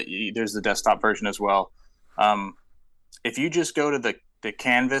 but there's the desktop version as well. If you just go to the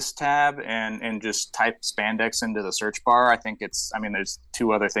Canvas tab and just type SpandEx into the search bar, I think there's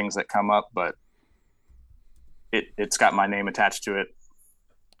two other things that come up, but it's got my name attached to it.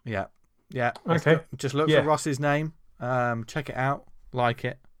 Yeah. Okay. Just look for Ross's name Check it out. Like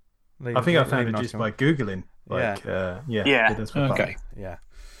it. I think I found it just by Googling. Okay. Yeah.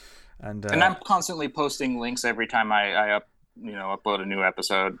 And I'm constantly posting links every time I upload a new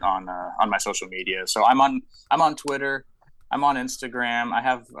episode on my social media. So I'm on Twitter, I'm on Instagram. I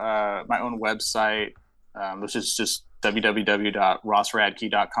have my own website, which is just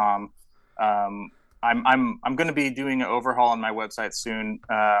www.rossradkey.com. I'm going to be doing an overhaul on my website soon.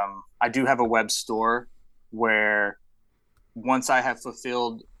 I do have a web store where once I have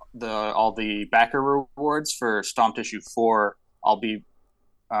fulfilled all the backer rewards for Stomped Issue 4, I'll be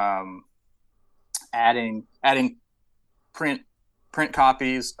adding print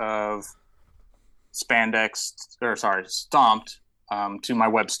copies of Stomped to my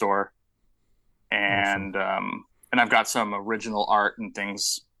web store, and I've got some original art and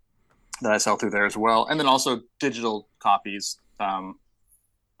things that I sell through there as well, and then also digital copies.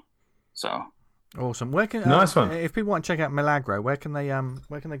 So awesome. Where can nice one? If people want to check out Milagro, where can they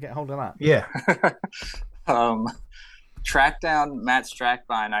get hold of that? Yeah. Track down Matt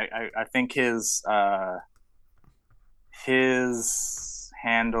Strackbine. I think his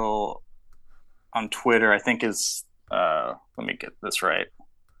handle on Twitter, I think is let me get this right.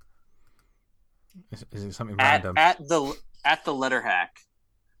 Is it something random? At the letter hack.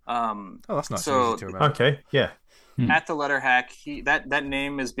 That's not so easy to remember. Okay, yeah. At the letter hack, that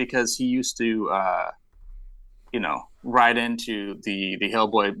name is because he used to write into the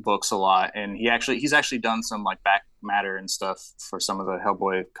Hellboy books a lot, and he's actually done some like back matter and stuff for some of the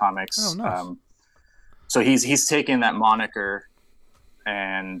Hellboy comics. Oh, nice. So he's taken that moniker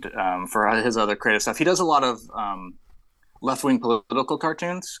and for his other creative stuff. He does a lot of left-wing political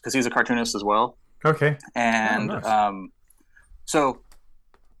cartoons because he's a cartoonist as well. Okay. And nice. So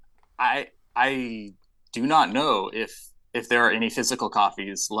I do not know if there are any physical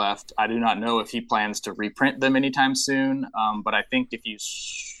copies left. I do not know if he plans to reprint them anytime soon. But I think if you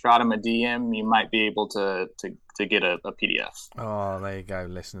shot him a DM, you might be able to get a PDF. Oh, there you go,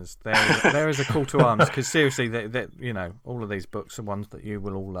 listeners. There is a call to arms, because seriously, all of these books are ones that you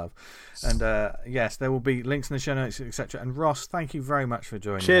will all love. And yes, there will be links in the show notes, etc. And Ross, thank you very much for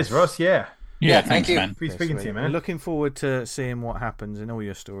joining. Cheers, us. Ross. Yeah, thank you. Man. Great speaking to you, man. We're looking forward to seeing what happens in all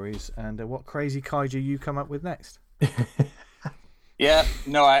your stories and what crazy kaiju you come up with next. Yeah,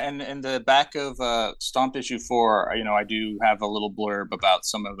 no, and in the back of Stomped Issue 4, I do have a little blurb about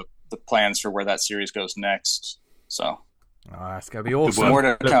some of the plans for where that series goes next. So, it's going to be awesome. More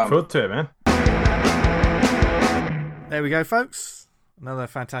to come. Look forward to it, man. There we go, folks. Another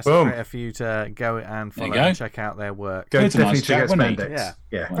fantastic creator for you to go and follow and check out their work. Definitely check out SpandEx.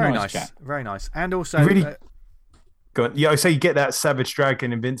 Yeah. Very nice. Very nice. And also, really, go on. Yeah, I say you get that Savage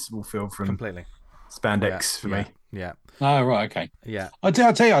Dragon Invincible feel from completely SpandEx for me. Yeah. Oh, right, okay. Yeah. I'll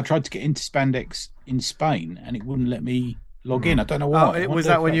tell you, I tried to get into SpandEx in Spain and it wouldn't let me log in. I don't know why. Was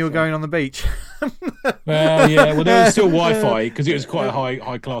that when you were going on the beach? Well, yeah. Well, there was still Wi-Fi because it was quite a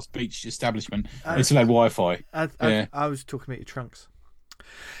high class beach establishment. It still had Wi-Fi. I was talking about your trunks.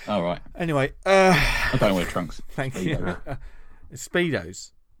 All right. Anyway, I don't wear trunks. Thank you.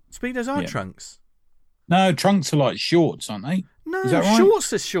 Speedos. Speedos are trunks. No, trunks are like shorts, aren't they? No, is that right?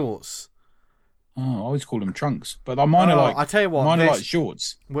 Shorts are shorts. Oh, I always call them trunks, but mine are like. I tell you what, mine are like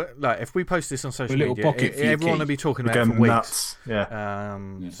shorts. Like, if we post this on social media, everyone will be talking about it for nuts. weeks. Yeah.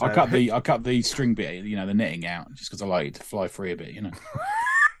 So... I cut the string bit, the netting out, just because I like it to fly free a bit.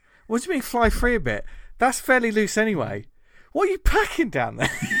 What do you mean fly free a bit? That's fairly loose anyway. What are you packing down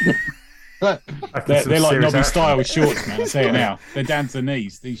there? they're like Nobby style shorts, man. I say it now. They're down to the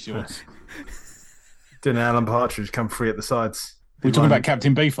knees. These shorts. Didn't Alan Partridge come free at the sides? We're talking about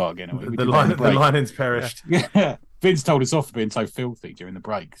Captain Beefheart again. The lining's perished. Yeah. Vince told us off for being so filthy during the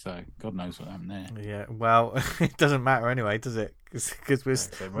break, so God knows what happened there. Yeah, well, it doesn't matter anyway, does it? Because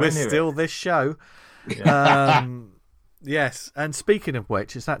we're still this show. Yeah. Yes, and speaking of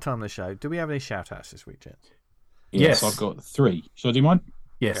which, it's that time of the show. Do we have any shout-outs this week, gents? Yes, I've got 3. Shall I do mine?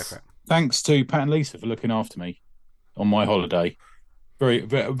 Yes. Thanks to Pat and Lisa for looking after me on my holiday.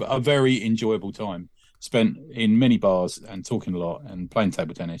 A very enjoyable time. Spent in many bars and talking a lot and playing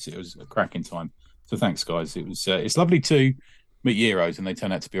table tennis. It was a cracking time. So thanks, guys. It was. It's lovely to meet Euros and they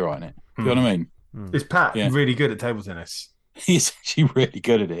turn out to be all right in it. You know what I mean? Is Pat really good at table tennis? He's actually really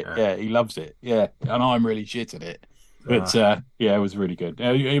good at it. Yeah, he loves it. Yeah, and I'm really shit at it. But it was really good.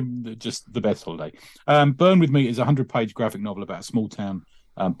 Just the best holiday. Burn With Me is a 100-page graphic novel about a small town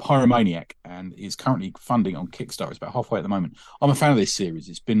pyromaniac and is currently funding on Kickstarter. It's about halfway at the moment. I'm a fan of this series.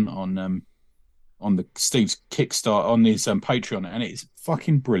 It's been on the Steve's Kickstarter on his Patreon, and it's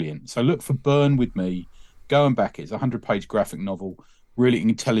fucking brilliant. So look for Burn With Me, go and back it. It's a 100-page graphic novel, really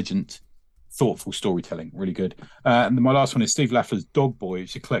intelligent, thoughtful storytelling, really good. And my last one is Steve Lafler's Dog Boy.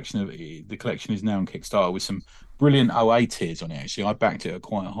 It's a collection of the collection is now on Kickstarter with some brilliant OA tiers on it. Actually, I backed it at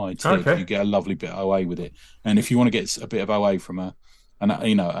quite a high tier. Okay. You get a lovely bit of OA with it, and if you want to get a bit of OA from an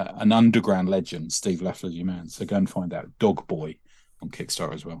underground legend, Steve Lafler's your man. So go and find out Dog Boy on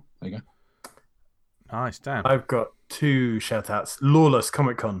Kickstarter as well. There you go. Nice, Dan. I've got 2 shout-outs. Lawless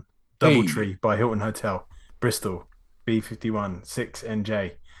Comic Con, Doubletree by Hilton Hotel, Bristol, B51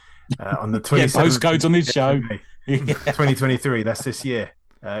 6NJ. On the 27th postcodes on this show. 2023, that's this year.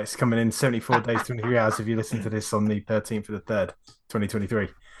 It's coming in 74 days, 23 hours if you listen to this on the 13th of the 3rd, 2023.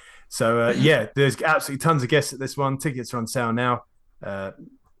 So, there's absolutely tons of guests at this one. Tickets are on sale now.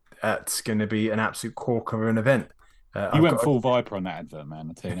 It's going to be an absolute corker of an event. You went full Viper on that advert, man.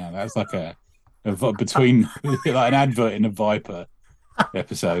 I tell you now, that's like a between like an advert in a Viper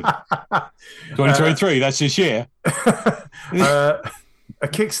episode. 2023, that's this year. A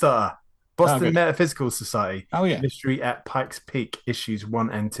Kickstarter, Boston Metaphysical Society. Oh yeah, Mystery at Pikes Peak, issues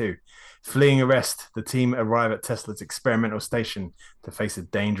 1 and 2. Fleeing arrest, the team arrive at Tesla's experimental station to face a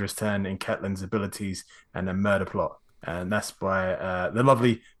dangerous turn in Catelyn's abilities and a murder plot. And that's by the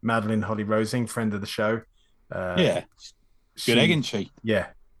lovely Madeline Holly Rosing, friend of the show. Good egg, isn't she? Yeah,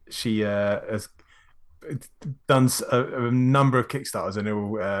 she has done a number of Kickstarters and they've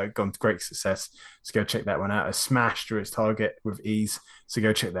all gone to great success. So go check that one out. It smashed through its target with ease. So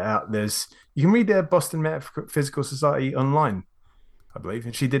go check that out. You can read the Boston Metaphysical Society online, I believe.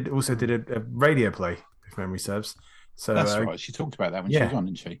 And she also did a radio play, if memory serves. So that's right. She talked about that when she was on,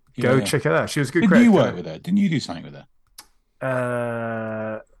 didn't she? Go check it out. She was a good. Didn't you work with her? Didn't you do something with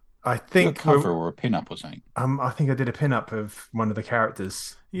her? I think a cover or a pin-up or something. I think I did a pin-up of one of the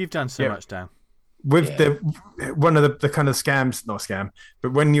characters. You've done so much, Dan. With one of the kind of scams, not scam,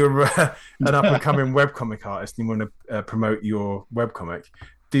 but when you're an up-and-coming webcomic artist and you want to promote your webcomic,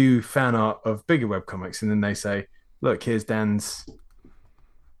 do fan art of bigger webcomics, and then they say, look, here's Dan's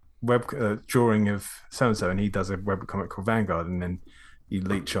web drawing of so-and-so, and he does a webcomic called Vanguard, and then you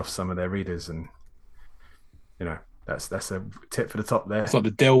leech off some of their readers, and that's a tip for the top there. It's like the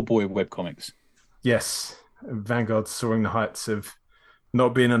Del Boy of webcomics. Yes, Vanguard soaring the heights of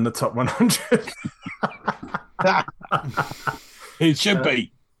not being in the top 100. It should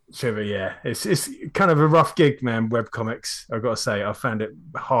be. Should be, yeah. It's kind of a rough gig, man, webcomics. I've got to say, I found it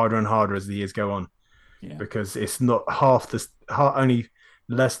harder and harder as the years go on. Yeah. Because it's not only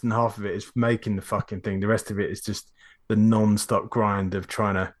less than half of it is making the fucking thing. The rest of it is just the non-stop grind of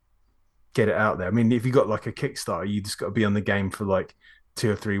trying to get it out there. I mean, if you got like a Kickstarter, you just got to be on the game for like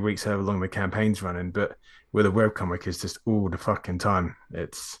 2 or 3 weeks, however long the campaign's running. But with a webcomic, it's just all the fucking time.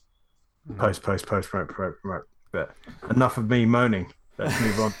 It's post, promote. But enough of me moaning. Let's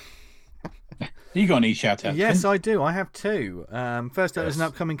move on. You got any shout-outs? Yes, I do. I have 2. First up is an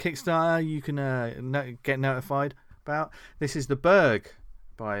upcoming Kickstarter you can get notified about. This is The Berg,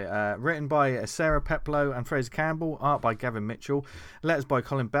 written by Sarah Peplow and Fraser Campbell, art by Gavin Mitchell, letters by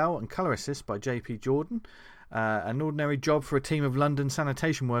Colin Bell, and colour assist by JP Jordan. An ordinary job for a team of London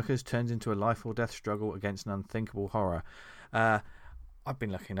sanitation workers turns into a life or death struggle against an unthinkable horror. I've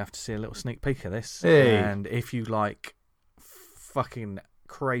been lucky enough to see a little sneak peek of this. Hey. And if you like fucking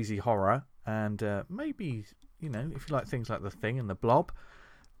crazy horror, and maybe, if you like things like The Thing and The Blob,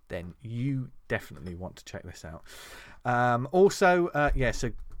 then you definitely want to check this out. So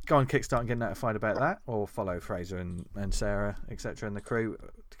go on Kickstarter and get notified about that, or follow Fraser and Sarah, etc., and the crew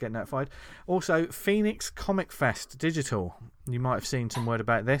to get notified. Also, Phoenix Comic Fest Digital. You might have seen some word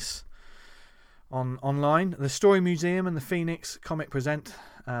about this online. The Story Museum and the Phoenix Comic present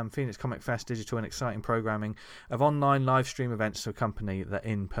Phoenix Comic Fest Digital, and exciting programming of online live stream events to accompany the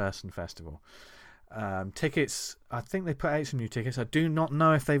in-person festival. Tickets, I think they put out some new tickets. I do not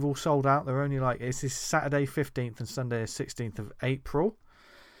know if they've all sold out. They're only it's this Saturday 15th and Sunday 16th of April.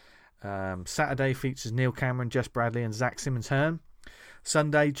 Saturday features Neil Cameron, Jess Bradley and Zach Simmons-Hearn.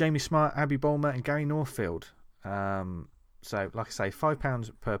 Sunday, Jamie Smart, Abby Bulmer and Gary Northfield. So like I say,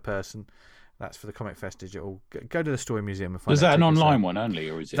 £5 per person. That's for the Comic Fest Digital. Go to the Story Museum and find out. Is that an online one only,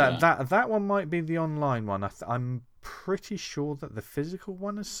 or is it that one might be the online one? I'm pretty sure that the physical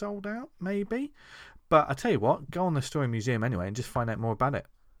one is sold out, maybe. But I tell you what, go on the Story Museum anyway and just find out more about it.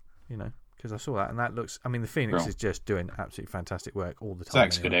 Because I saw that, and that looks. I mean, the Phoenix is just doing absolutely fantastic work all the time.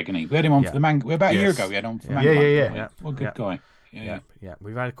 Zach's good egg, isn't he? We had him on for the man. About a year ago, we had him on for the man. Yeah. What a good guy. Yeah.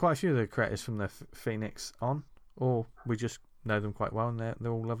 We've had quite a few of the creators from the Phoenix on, or we just know them quite well, and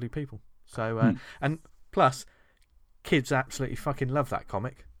they're all lovely people. So, and plus, kids absolutely fucking love that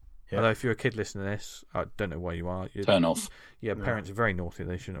comic. Yeah. Although if you're a kid listening to this, I don't know why you are. Turn off. Yeah, parents are very naughty.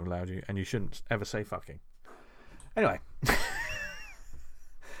 They shouldn't have allowed you, and you shouldn't ever say fucking. Anyway.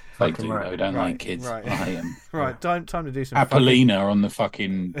 They do, though, don't they, kids? Right. I hate them. Right, time to do some Apollina on the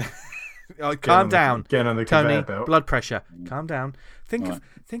fucking... calm down, Get on the Tony. belt. Blood pressure. Calm down.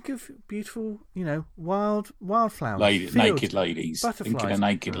 Think of beautiful, wildflowers, fields, naked ladies. butterflies. Thinking of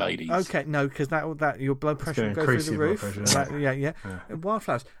naked ladies. Okay, no, because that your blood pressure will go through the roof. Yeah.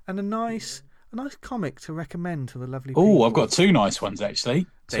 Wildflowers and a nice comic to recommend to the lovely people. Oh, I've got two nice ones actually.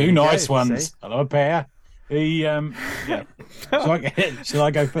 Two nice ones. See? Hello, pair. Shall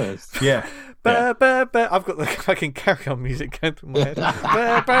I go first? Yeah. I've got the fucking Carry On music going through my head.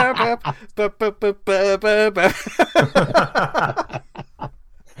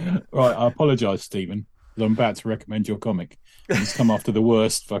 Right, I apologise, Stephen, because I'm about to recommend your comic. It's come after the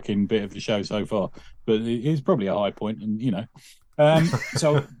worst fucking bit of the show so far, but it is probably a high point, and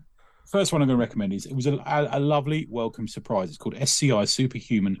so first one I'm going to recommend it was a lovely welcome surprise. It's called SCI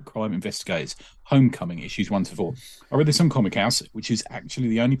Superhuman Crime Investigators Homecoming, issues 1 to 4. I read this on Comic House, which is actually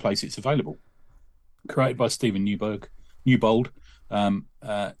the only place it's available. Created by Stephen Newbold, under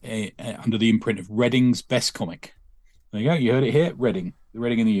the imprint of Reading's Best Comic. There you go, you heard it here, Reading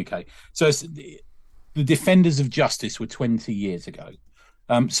in the UK. So it's the Defenders of Justice were 20 years ago.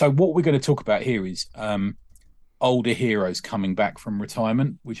 So what we're going to talk about here is older heroes coming back from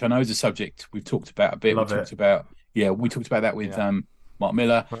retirement, which I know is a subject we've talked about a bit. We talked about that with Mark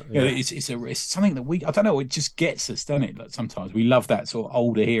Miller. Yeah. It's something that I don't know, it just gets us, doesn't it? Like sometimes we love that sort of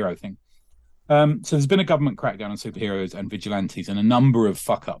older hero thing. So there's been a government crackdown on superheroes and vigilantes, and a number of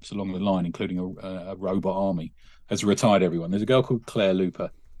fuck-ups along the line, including a robot army, has retired everyone. There's a girl called Claire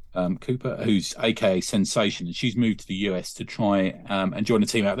Cooper, who's AKA Sensation, and she's moved to the US to try and join a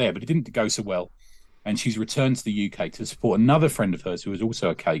team out there, but it didn't go so well. And she's returned to the UK to support another friend of hers who is also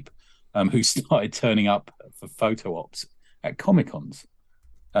a cape, who started turning up for photo ops at Comic-Cons,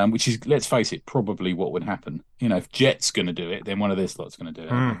 which is, let's face it, probably what would happen. If Jet's going to do it, then one of this lot's going to do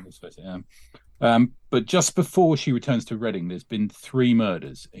it. Let's face it. But just before she returns to Reading, there's been 3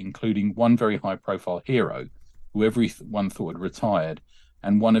 murders, including one very high-profile hero who everyone thought had retired,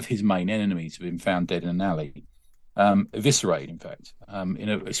 and one of his main enemies had been found dead in an alley, eviscerated, in fact, in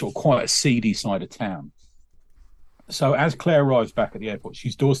a sort of quite a seedy side of town. So as Claire arrives back at the airport,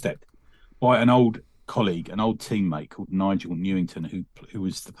 she's doorstepped by an old colleague, an old teammate called Nigel Newington, who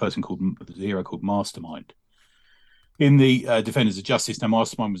was the hero called Mastermind. In the Defenders of Justice, now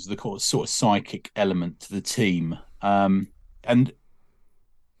Mastermind was the sort of psychic element to the team. And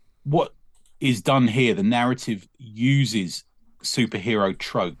what is done here, the narrative uses superhero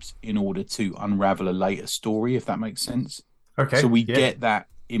tropes in order to unravel a later story, if that makes sense. Okay. So we get that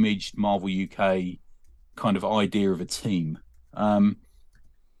imaged Marvel UK kind of idea of a team. He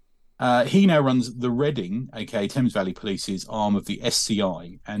now runs the Reading, aka Thames Valley Police's arm of the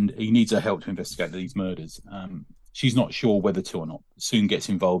SCI, and he needs her help to investigate these murders. She's not sure whether to or not. Soon gets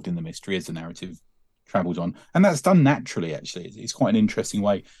involved in the mystery as the narrative travels on, and that's done naturally. Actually, it's quite an interesting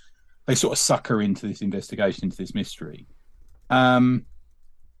way. They sort of suck her into this investigation, into this mystery.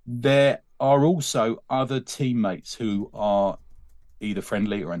 There are also other teammates who are either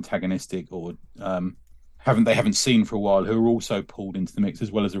friendly or antagonistic, or haven't seen for a while, who are also pulled into the mix,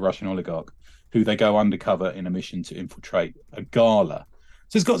 as well as a Russian oligarch who they go undercover in a mission to infiltrate a gala.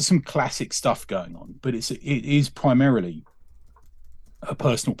 So it's got some classic stuff going on, but it is primarily a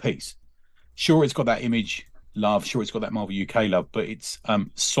personal piece. Sure, it's got that Image love, sure, it's got that Marvel UK love, but it's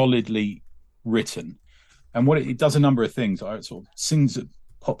solidly written. And what it does a number of things, sort of things that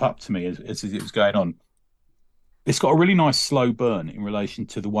pop up to me as it was going on. It's got a really nice slow burn in relation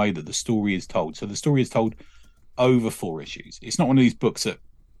to the way that the story is told. So the story is told over 4 issues. It's not one of these books that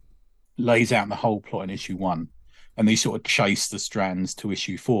lays out the whole plot in issue 1 and they sort of chase the strands to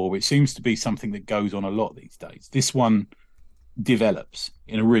issue 4, which seems to be something that goes on a lot these days. This one develops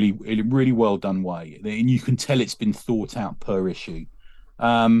in a really well done way, and you can tell it's been thought out per issue.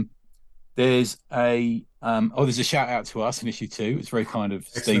 There's a shout out to us in issue 2. It's very kind of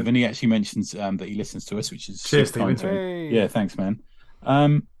Excellent. Stephen. He actually mentions that he listens to us, which is cheers, Stephen. Hey. Yeah, thanks, man.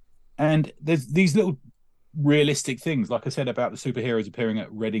 And there's these little realistic things, like I said, about the superheroes appearing at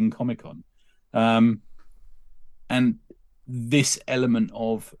Reading Comic Con, and this element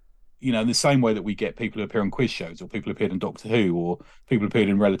of, the same way that we get people who appear on quiz shows, or people who appeared in Doctor Who, or people who appeared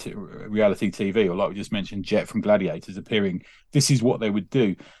in reality TV, or like we just mentioned, Jet from Gladiators appearing. This is what they would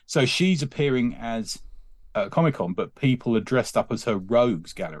do. So she's appearing as Comic-Con, but people are dressed up as her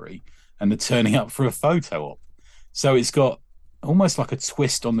rogues gallery, and they're turning up for a photo op. So it's got almost like a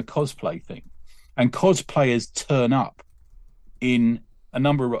twist on the cosplay thing. And cosplayers turn up in a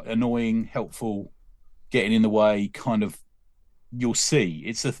number of annoying, helpful, getting in the way kind of, you'll see.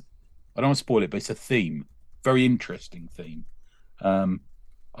 I don't want to spoil it, but it's a theme. Very interesting theme.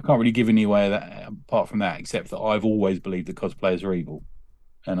 I can't really give any away that apart from that, except that I've always believed that cosplayers are evil,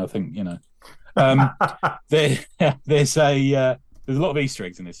 and I think there's a lot of Easter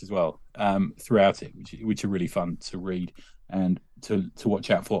eggs in this as well throughout it, which are really fun to read and to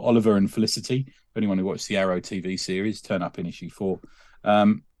watch out for. Oliver and Felicity, if anyone who watched the Arrow TV series, turn up in issue 4,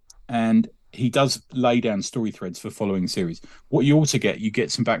 and he does lay down story threads for following series. What you also get, you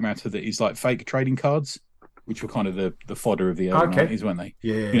get some back matter that is like fake trading cards, which were kind of the fodder of the early 90s, weren't they?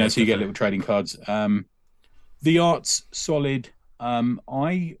 Yeah. So you get little trading cards. The art's solid.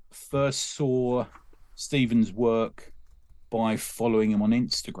 I first saw Stephen's work by following him on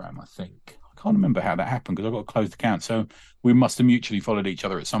Instagram, I think. I can't remember how that happened because I got a closed account. So we must have mutually followed each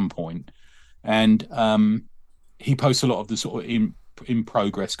other at some point. And he posts a lot of the sort of in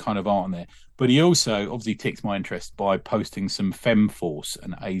progress kind of art on there. But he also obviously ticked my interest by posting some FemForce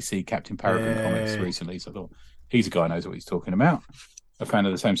and AC Captain Peregrine comics recently. So I thought, he's a guy who knows what he's talking about. A fan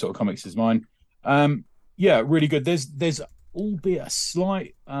of the same sort of comics as mine. Really good. There's albeit a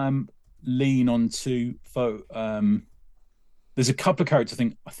slight lean onto there's a couple of characters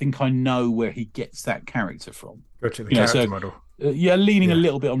I think I know where he gets that character from. Gotcha, the character model. Leaning a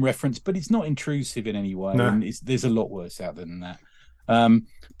little bit on reference, but it's not intrusive in any way. No. And there's a lot worse out there than that.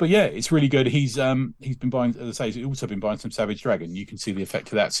 But yeah, it's really good. He's been buying, as I say, he's also been buying some Savage Dragon. You can see the effect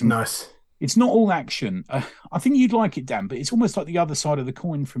of that. Nice. It's not all action. I think you'd like it, Dan, but it's almost like the other side of the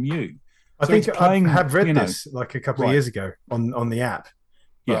coin from you. I think I had read this like a couple of years ago on the app.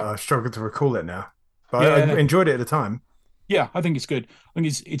 But I struggled to recall it now. But I enjoyed it at the time. Yeah, I think it's good. I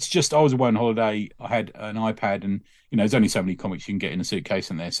think it's just, I was away on holiday. I had an iPad and, there's only so many comics you can get in a suitcase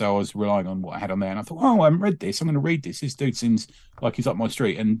in there. So I was relying on what I had on there. And I thought, I haven't read this. I'm going to read this. This dude seems like he's up my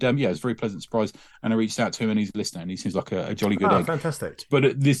street. And it was a very pleasant surprise. And I reached out to him and he's listening. And he seems like a jolly good egg. Fantastic.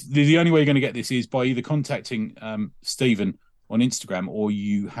 But the only way you're going to get this is by either contacting Stephen on Instagram, or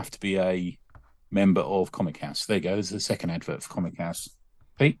you have to be a member of Comic House. There you go. There's a second advert for Comic House.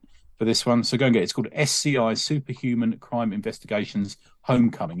 Pete? For this one, so go and get it. It's called SCI Superhuman Crime Investigations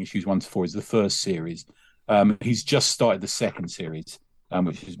Homecoming. Issues 1 to 4 is the first series. He's just started the second series,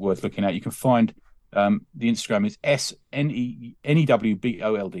 which is worth looking at. You can find the Instagram is SNEWBOLD.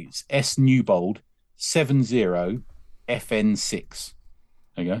 It's SNewbold 70FN6.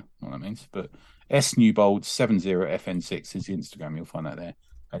 There you go. What that means, but SNewbold 70FN6 is the Instagram. You'll find that there,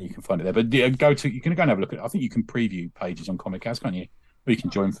 and you can find it there. But you can go and have a look at it. I think you can preview pages on Comic House, can't you? Or you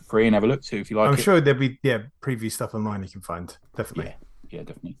can join for free and have a look too if you like. I'm sure there'll be preview stuff online you can find. Definitely. Yeah,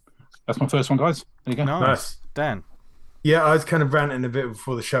 definitely. That's my first one, guys. There you go. Nice. Dan. Yeah, I was kind of ranting a bit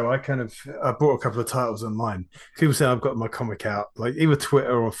before the show. I bought a couple of titles online. People say I've got my comic out, like either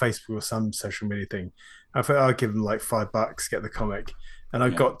Twitter or Facebook or some social media thing. I thought I'd give them like $5, get the comic, and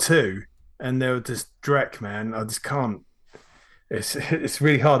I got 2, and they were just dreck, man. I just can't. It's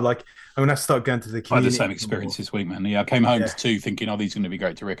really hard. Like I'm gonna have to start going to the community. I had the same experience this week, man. Yeah, I came home to 2 thinking, these are going to be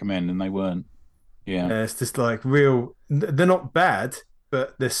great to recommend, and they weren't. Yeah, it's just like real. They're not bad,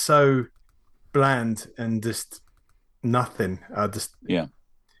 but they're so bland and just nothing. I don't know.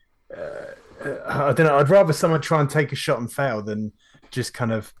 I'd rather someone try and take a shot and fail than just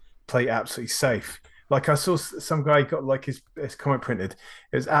kind of play absolutely safe. Like I saw some guy got like his comic printed.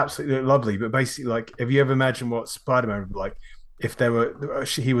 It was absolutely lovely, but basically, like, have you ever imagined what Spider-Man would be like if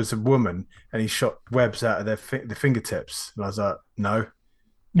he was a woman and he shot webs out of the fingertips? And I was like, no.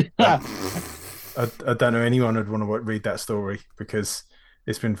 I don't know anyone would want to read that story because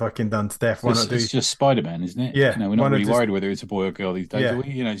it's been fucking done to death. It's just Spider-Man, isn't it? Yeah. We're not really worried whether it's a boy or girl these days, are we?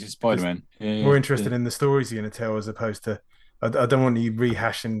 It's just Spider-Man. More interested in the stories you're going to tell as opposed to... I don't want you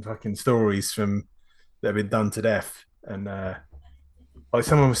rehashing fucking stories that have been done to death. And like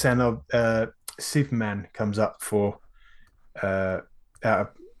someone was saying, Superman comes up for... out of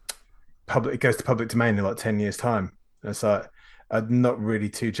public, it goes to public domain in like 10 years' time. And it's like, I'm not really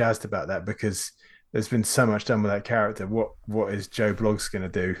too jazzed about that because there's been so much done with that character. What is Joe Bloggs going to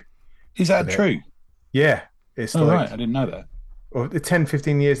do? Is that true? Yeah. It's right. I didn't know that. Or 10,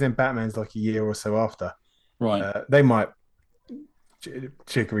 15 years, then Batman's like a year or so after. Right. They might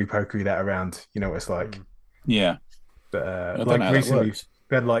chicory-pokery that around. You know what it's like. Yeah. But like recently,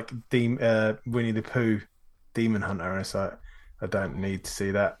 we had like Winnie the Pooh Demon Hunter, and it's like, I don't need to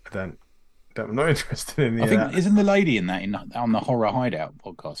see that. I'm not interested in that. Isn't the lady in that on the Horror Hideout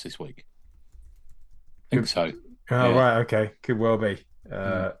podcast this week? I think so. Oh, yeah. Right. Okay. Could well be.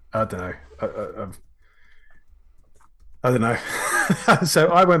 I don't know. I don't know. So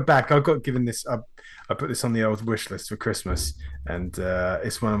I went back. I got given this. I put this on the old wish list for Christmas, and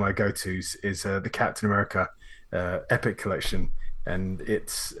it's one of my go-tos. Is the Captain America Epic Collection, and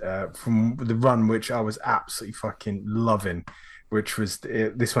it's from the run which I was absolutely fucking loving. which was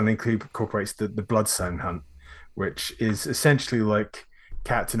this one incorporates the Bloodstone Hunt, which is essentially like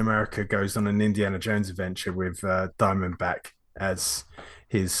Captain America goes on an Indiana Jones adventure with Diamondback as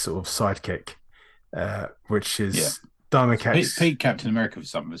his sort of sidekick, which is Diamondback's Pete Captain America for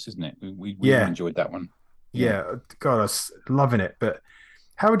some of us, isn't it? We enjoyed that one. Yeah, God, I was loving it. But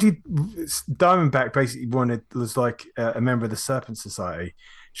how would you? Diamondback basically was like a member of the Serpent Society.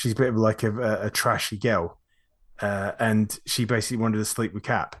 She's a bit of like a trashy girl, and she basically wanted to sleep with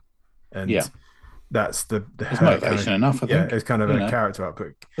Cap, and that's the motivation enough. I think. Yeah, it's kind of a character up, but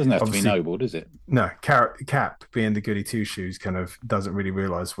doesn't have to be noble, does it? No, Cap being the goody two shoes kind of doesn't really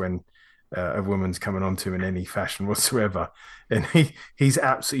realize when a woman's coming on to him in any fashion whatsoever, and he's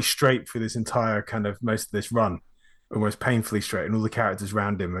absolutely straight for this entire kind of most of this run, almost painfully straight, and all the characters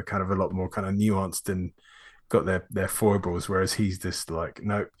around him are kind of a lot more kind of nuanced and got their foibles, whereas he's just like,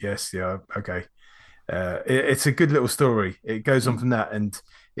 no, yes, yeah, okay. It's a good little story. It goes on from that, and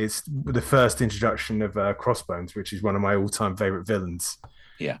it's the first introduction of Crossbones, which is one of my all-time favorite villains.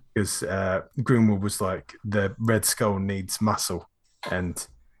 Yeah, because Greenwood was like, the Red Skull needs muscle, and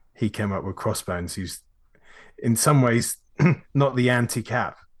he came up with Crossbones, who's in some ways not the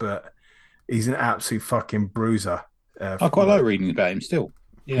anti-Cap, but he's an absolute fucking bruiser. I quite like reading about him still.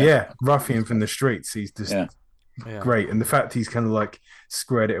 Yeah, ruffian from the streets. He's just great. And the fact he's kind of like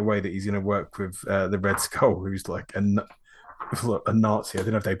squared it away that he's going to work with the Red Skull, who's like a Nazi. I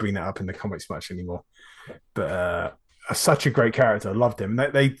don't know if they bring that up in the comics much anymore. But such a great character. I loved him.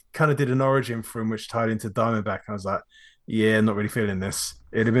 They kind of did an origin for him, which tied into Diamondback. And I was like, yeah, not really feeling this.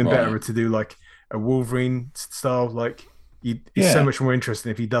 It'd have been better to do like a Wolverine style. Like, it's so much more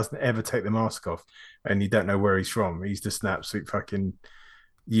interesting if he doesn't ever take the mask off and you don't know where he's from. He's just an absolute fucking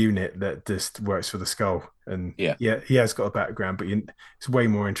unit that just works for the Skull. And he has got a background, but it's way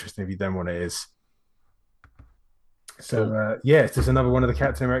more interesting if you don't know what it is. So there's another one of the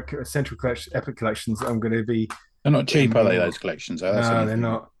Captain America Central Collection, Epic Collections that I'm going to be. They're not cheap, are they? Those collections? No, they're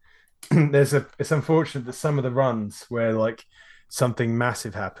not. It's unfortunate that some of the runs where like something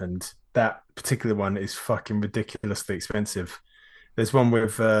massive happened, that particular one is fucking ridiculously expensive. There's one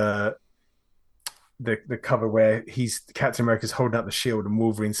with the cover where Captain America's holding out the shield and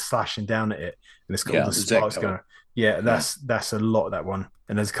Wolverine's slashing down at it, and it's got all the sparks going. That's a lot, that one.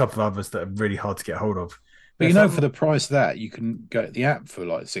 And there's a couple of others that are really hard to get hold of. But for the price of that, you can get the app for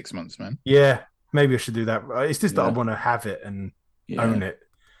like 6 months, man. Yeah, maybe I should do that. It's just that I want to have it and own it.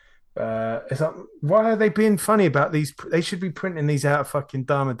 It's like, why are they being funny about these? They should be printing these out a fucking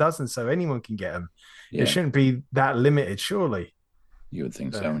dime a dozen so anyone can get them. It shouldn't be that limited, surely. You would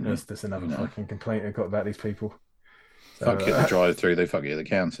think so. There's another fucking complaint I've got about these people. Fuck you at the drive-through, they fuck you at the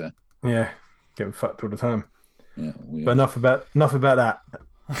counter. Yeah, getting fucked all the time. Yeah, but enough about that.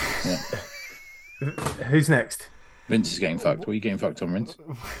 Yeah. Who's next? Vince is getting fucked. What are you getting fucked on, Vince?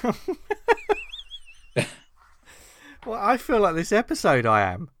 Well, I feel like this episode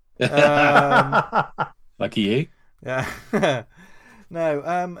I am. Lucky you. Yeah.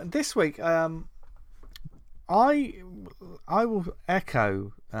 No. This week, I will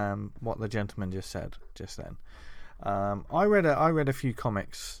echo what the gentleman just said just then. I read a few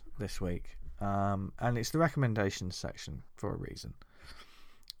comics this week, and it's the recommendations section for a reason.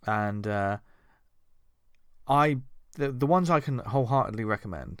 And the ones I can wholeheartedly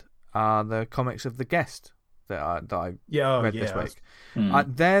recommend are the comics of The Guest that I read this week.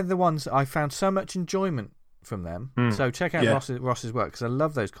 They're the ones I found so much enjoyment from them. So check out Ross's work, because I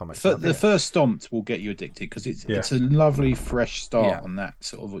love those comics. The first Stomped will get you addicted, because it's a lovely fresh start on that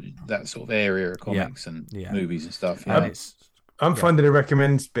sort of area of comics and movies and stuff. And I'm finding the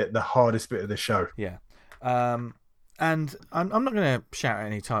recommends bit the hardest bit of the show. Yeah. And I'm not going to shout out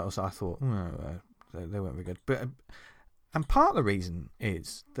any titles that I thought they weren't very good, but and part of the reason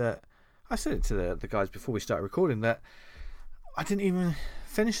is that I said it to the guys before we started recording, that I didn't even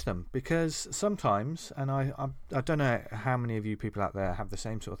finish them, because sometimes, and I don't know how many of you people out there have the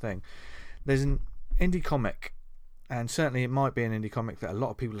same sort of thing, there's an indie comic, and certainly it might be an indie comic that a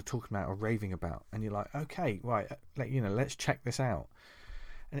lot of people are talking about or raving about, and you're like, okay, right, let's check this out,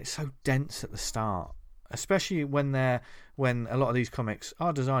 and it's so dense at the start, especially when a lot of these comics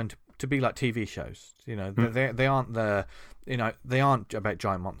are designed to be like TV shows. They aren't they aren't about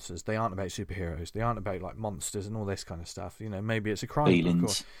giant monsters. They aren't about superheroes. They aren't about like monsters and all this kind of stuff. Maybe it's a crime book.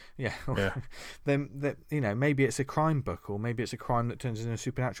 Then maybe it's a crime book, or maybe it's a crime that turns into a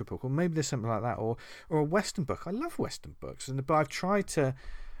supernatural book, or maybe there's something like that, or a Western book. I love Western books, but I've tried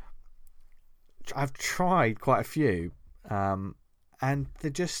quite a few, and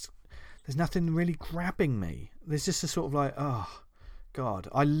there's nothing really grabbing me. There's just a sort of like, oh God,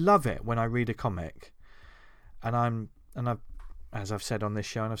 I love it when I read a comic and I've as I've said on this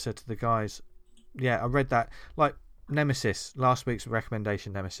show, and I've said to the guys, I read that. Like Nemesis, last week's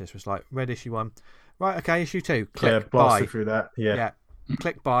recommendation, Nemesis was like, read issue 1. Right, okay, issue 2. Click, blasted buy. through that. Yeah.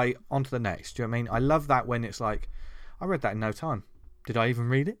 Click, buy, on to the next. Do you know what I mean? I love that when it's like, I read that in no time. Did I even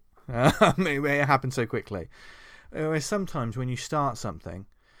read it? It happened so quickly. Whereas sometimes when you start something,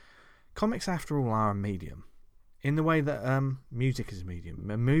 comics, after all, are a medium. In the way that music is a medium,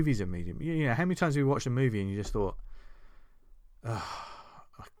 movies are a medium. You know, how many times have you watched a movie and you just thought, I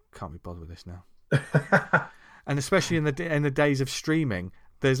can't be bothered with this now. And especially in the days of streaming,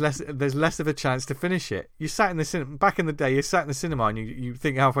 there's less of a chance to finish it. You sat in the cinema back in the day. You sat in the cinema and you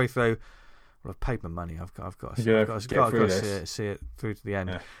think halfway through, well, I've paid my money. I've got to see it through to the end.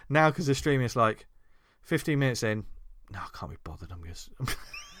 Yeah. Now, because of streaming, it's like 15 minutes in. No, I can't be bothered. I'm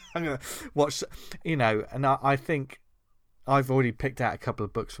going to watch. You know, and I think I've already picked out a couple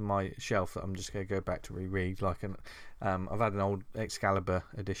of books from my shelf that I'm just going to go back to reread. Like I've had an old Excalibur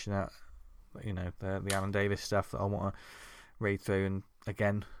edition out. You know, the Alan Davis stuff that I want to read through and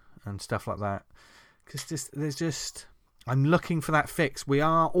stuff like that. Because I'm looking for that fix. We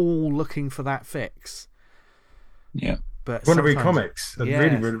are all looking for that fix. Yeah. But I want to read comics. I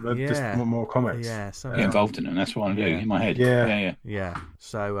really just want more comics. Yeah. Get involved in them. That's what I do in my head. Yeah.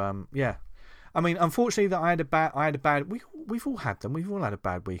 So I mean, unfortunately, that I had a bad. We've all had them. We've all had a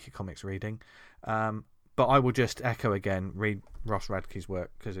bad week of comics reading. But I will just echo again. Read Ross Radke's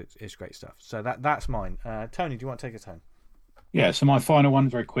work because it's great stuff. So that's mine. Tony, do you want to take a turn? Yeah. So my final one,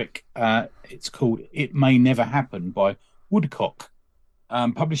 very quick. It's called "It May Never Happen" by Woodcock.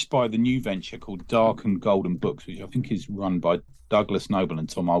 Published by the new venture called Dark and Golden Books, which I think is run by Douglas Noble and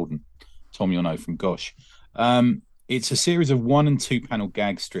Tom Holden. Tom, you'll know from Gosh. It's a series of 1 and 2 panel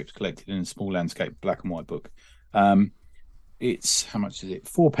gag strips collected in a small landscape black and white book. It's, how much is it?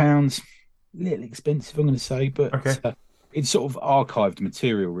 £4. A little expensive, I'm going to say, but okay. It's sort of archived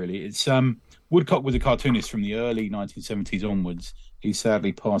material, really. It's Woodcock was a cartoonist from the early 1970s onwards. He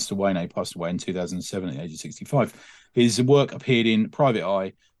sadly passed away. He passed away in 2007 at the age of 65. His work appeared in Private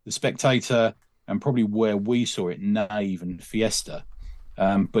Eye, The Spectator, and probably where we saw it, Knave and Fiesta.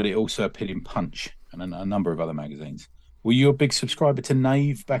 But it also appeared in Punch and a number of other magazines. Were you a big subscriber to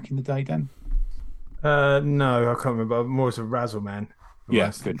Knave back in the day, Dan? No, I can't remember. I'm more as a Razzle man.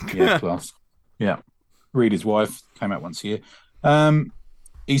 Yeah, good. Yeah, class. Yeah. Read His Wife, came out once a year.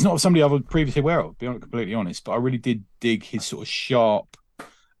 He's not somebody I was previously aware of, being completely honest, but I really did dig his sort of sharp,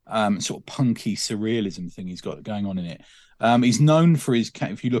 sort of punky surrealism thing he's got going on in it. He's known for his,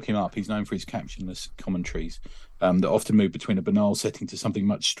 if you look him up, he's known for his captionless commentaries that often move between a banal setting to something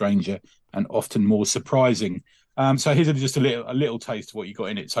much stranger and often more surprising. So here's just a little taste of what you got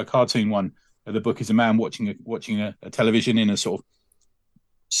in it. So cartoon 1 of the book is a man watching a television in a sort of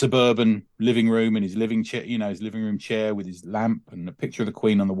suburban living room in his living chair, his living room chair with his lamp and a picture of the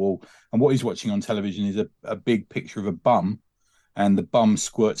Queen on the wall. And what he's watching on television is a big picture of a bum, and the bum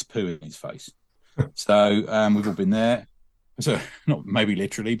squirts poo in his face. So we've all been there. So not maybe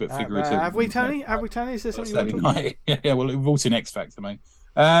literally, but figuratively. Have we, Tony? Is there something? Yeah. Well, we've all seen X Factor, mate.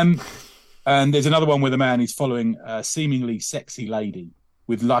 And there's another one where the man is following a seemingly sexy lady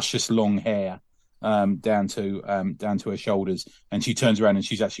with luscious long hair. Down to her shoulders, and she turns around and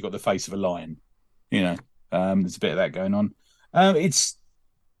she's actually got the face of a lion. There's a bit of that going on. It's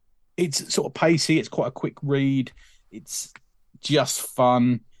sort of pacey. It's quite a quick read. It's just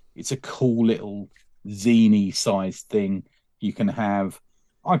fun. It's a cool little zine sized thing you can have.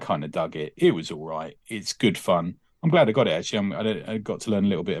 I kind of dug it. It was all right. It's good fun. I'm glad I got it, actually. I got to learn a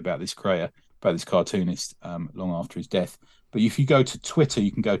little bit about this creator, about this cartoonist, long after his death. But if you go to Twitter,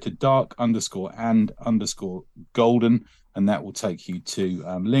 you can go to dark_and_golden, and that will take you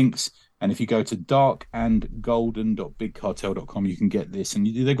to links. And if you go to darkandgolden.bigcartel.com, you can get this. And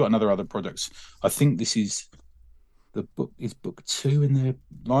they've got other products. I think this is book 2 in their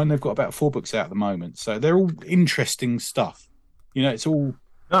line. They've got about 4 books out at the moment. So they're all interesting stuff. It's all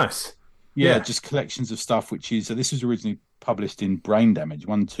nice. Yeah, just collections of stuff, this was originally published in Brain Damage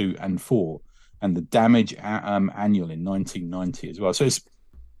 1, 2, and 4. And the Damage annual in 1990 as well. So it's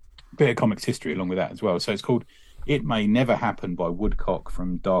a bit of comics history along with that as well. So it's called It May Never Happen by Woodcock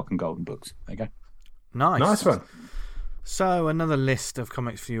from Dark and Golden Books. There you go. Nice one. So another list of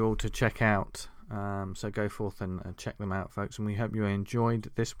comics for you all to check out. So go forth and check them out, folks. And we hope you enjoyed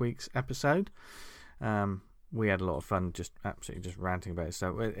this week's episode. We had a lot of fun, absolutely ranting about it.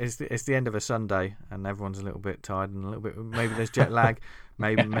 So it's the end of a Sunday, and everyone's a little bit tired and a little bit. Maybe there's jet lag.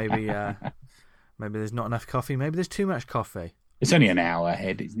 Maybe there's not enough coffee. Maybe there's too much coffee. It's only an hour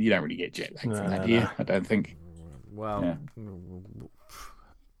ahead. You don't really get jet lag from that, do you? I don't think. Well,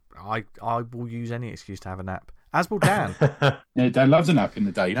 I will use any excuse to have a nap. As will Dan. Yeah, Dan loves a nap in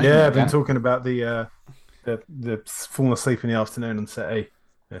the day. Yeah, I've been talking about the falling asleep in the afternoon on set A.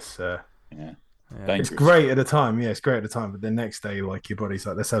 It's it's great at the time. Yeah, it's great at the time. But the next day, like your body's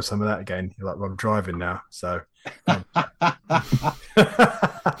like, let's have some of that again. You're like, well, I'm driving now, so.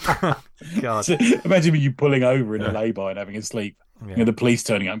 God. So, imagine you pulling over in a lay-by and having a sleep. Yeah. You know, the police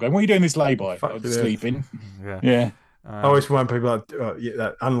turning up, going, "What are you doing this lay-by?" I'm sleeping. Yeah. I always wind people up.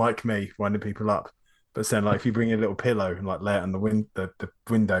 Unlike me, winding people up. But then, like, if you bring a little pillow and like lay it on the window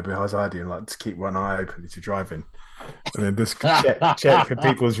behind you, and like just keep one eye open as you're driving, and then just check for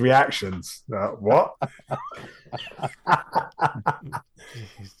people's reactions. What?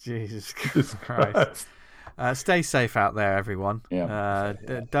 Jesus Christ! Stay safe out there, everyone. Yeah.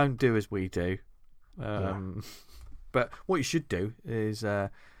 Don't do as we do. But what you should do is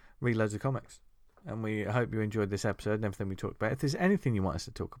read loads of comics. And we hope you enjoyed this episode and everything we talked about. If there's anything you want us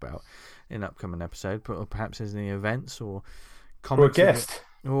to talk about in an upcoming episode, or perhaps there's any events or comics. Or a guest.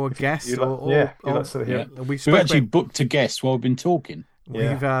 We've actually booked a guest while we've been talking.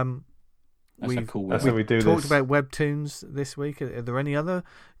 We've that's how we do talked about webtoons this week. Are there any other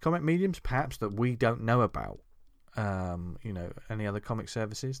comic mediums perhaps that we don't know about? Any other comic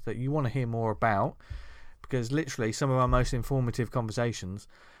services that you want to hear more about? Because literally some of our most informative conversations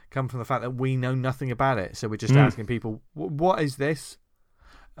come from the fact that we know nothing about it. So we're just asking people, what is this?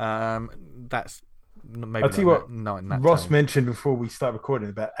 That's maybe I'll tell you what, Ross tone. mentioned before we start recording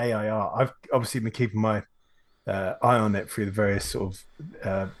about AIR. I've obviously been keeping my eye on it through the various sort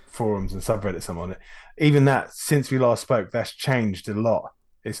of forums and subreddits I'm on it. Even that, since we last spoke, that's changed a lot.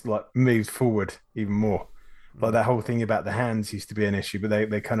 It's like moved forward even more. Like that whole thing about the hands used to be an issue, but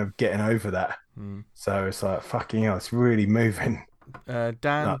they're kind of getting over that. So it's like, fucking hell, it's really moving. Dan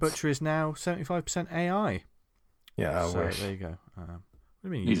Nuts. Butcher is now 75% AI. Yeah, I wish. There you go. What do you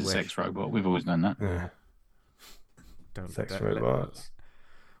mean? He's a sex robot. We've always done that. Yeah. Sex robots.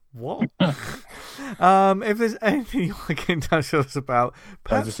 What? If there's anything you want to get in touch with us about,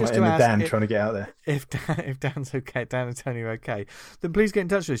 perhaps just to ask Dan trying to get out there. If Dan's okay, Dan and Tony are okay, then please get in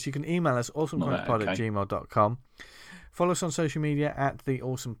touch with us. You can email us awesomecomicpod@gmail.com. Follow us on social media at the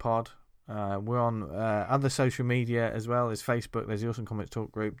Awesome Pod. We're on other social media as well. There's Facebook. There's the Awesome Comics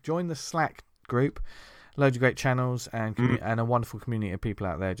Talk group. Join the Slack group. Loads of great channels and a wonderful community of people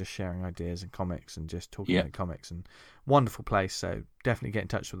out there just sharing ideas and comics and just talking about comics, and wonderful place. So definitely get in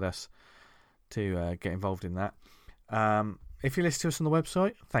touch with us to get involved in that. If you listen to us on the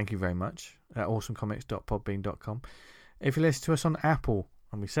website, thank you very much at awesomecomics.podbean.com. If you listen to us on Apple,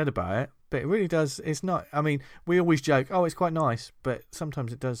 and we said about it, but it really does. It's not. I mean, we always joke, oh, it's quite nice, but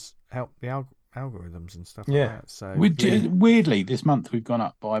sometimes it does help the algorithms and stuff like that. So weirdly, this month we've gone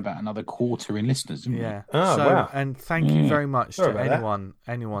up by about another quarter in listeners, haven't we? Yeah. Oh, wow. And thank you very much to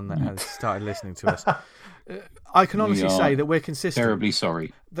anyone that has started listening to us. I can honestly say that we're consistent. Terribly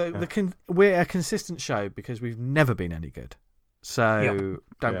sorry. We're a consistent show because we've never been any good. So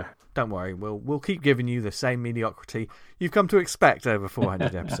don't worry. We'll keep giving you the same mediocrity you've come to expect over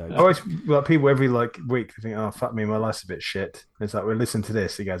 400 episodes. I always like people every week think, oh fuck me, my life's a bit shit. And it's like, well, listen to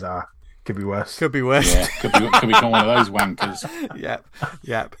this. He goes, could be worse. Could be worse. Yeah, could become one of those wankers.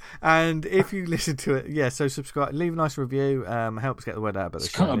 Yep. And if you listen to it, so subscribe, leave a nice review, help us get the word out about the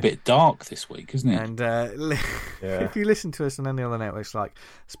show. It's kind of a bit dark this week, isn't it? And if you listen to us on any other networks like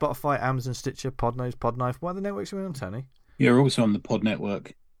Spotify, Amazon, Stitcher, Podnose, Podknife, what other networks are we on, Tony? You're also on the Pod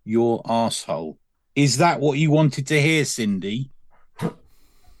Network. Your arsehole. Is that what you wanted to hear, Cindy?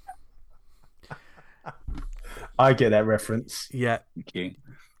 I get that reference. Yeah. Thank you.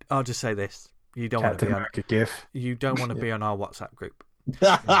 I'll just say this: you don't want to be on GIF. You don't want to be on our WhatsApp group.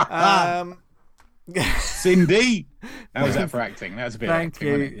 Cindy, how was that for acting? That was a bit. Thank acting,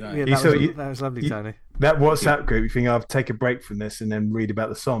 you. Wasn't it? Yeah, that was lovely, Tony. That WhatsApp group. You think I'll take a break from this and then read about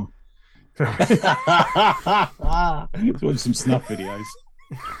the song? Watch some snuff videos.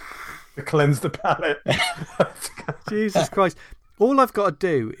 To cleanse the palate. Jesus Christ. All I've got to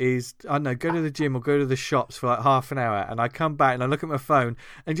do is, I don't know, go to the gym or go to the shops for like half an hour, and I come back and I look at my phone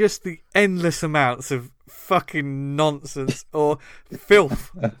and just the endless amounts of fucking nonsense or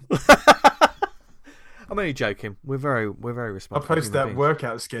filth. I'm only joking. We're very responsible. I'll post that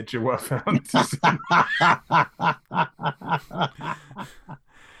workout schedule I found.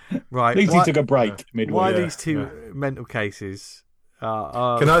 Right. At least he took a break midway. Why these two mental cases?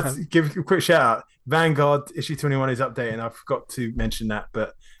 Can I give a quick shout out? Vanguard issue 21 is updating. I forgot to mention that,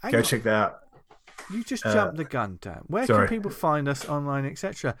 but go check that out. You just jumped the gun, Dan. Where can people find us online,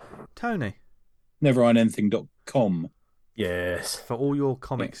 etc.? Tony? Neverhidanything.com. Yes. For all your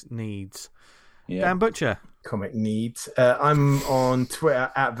comics needs. Dan Butcher. Comic needs. I'm on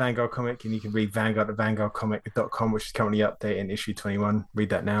Twitter at Vanguard Comic, and you can read Vanguard at vanguardcomic.com, which is currently updating issue 21. Read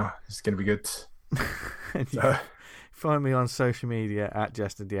that now. It's going to be good. Find me on social media at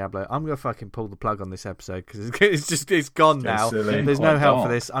Jester Diablo. I'm going to fucking pull the plug on this episode because it's gone now. There's no help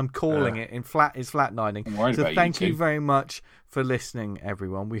for this. I'm calling it. It's flatlining. So thank you very much for listening,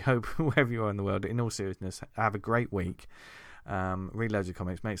 everyone. We hope wherever you are in the world, in all seriousness, have a great week. Read loads of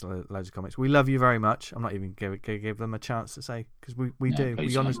comics, make loads of comics. We love you very much. I'm not even going to give them a chance to say, because we do.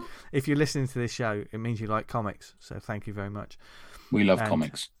 Be honest, if you're listening to this show, it means you like comics. So thank you very much. We love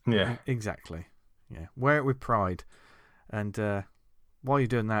comics. Yeah, exactly. Yeah, wear it with pride. And while you're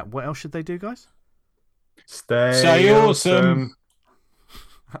doing that, what else should they do, guys? Stay awesome.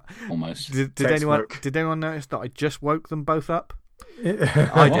 Almost. Did anyone notice that I just woke them both up?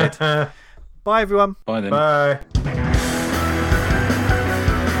 I did. Bye, everyone. Bye then. Bye.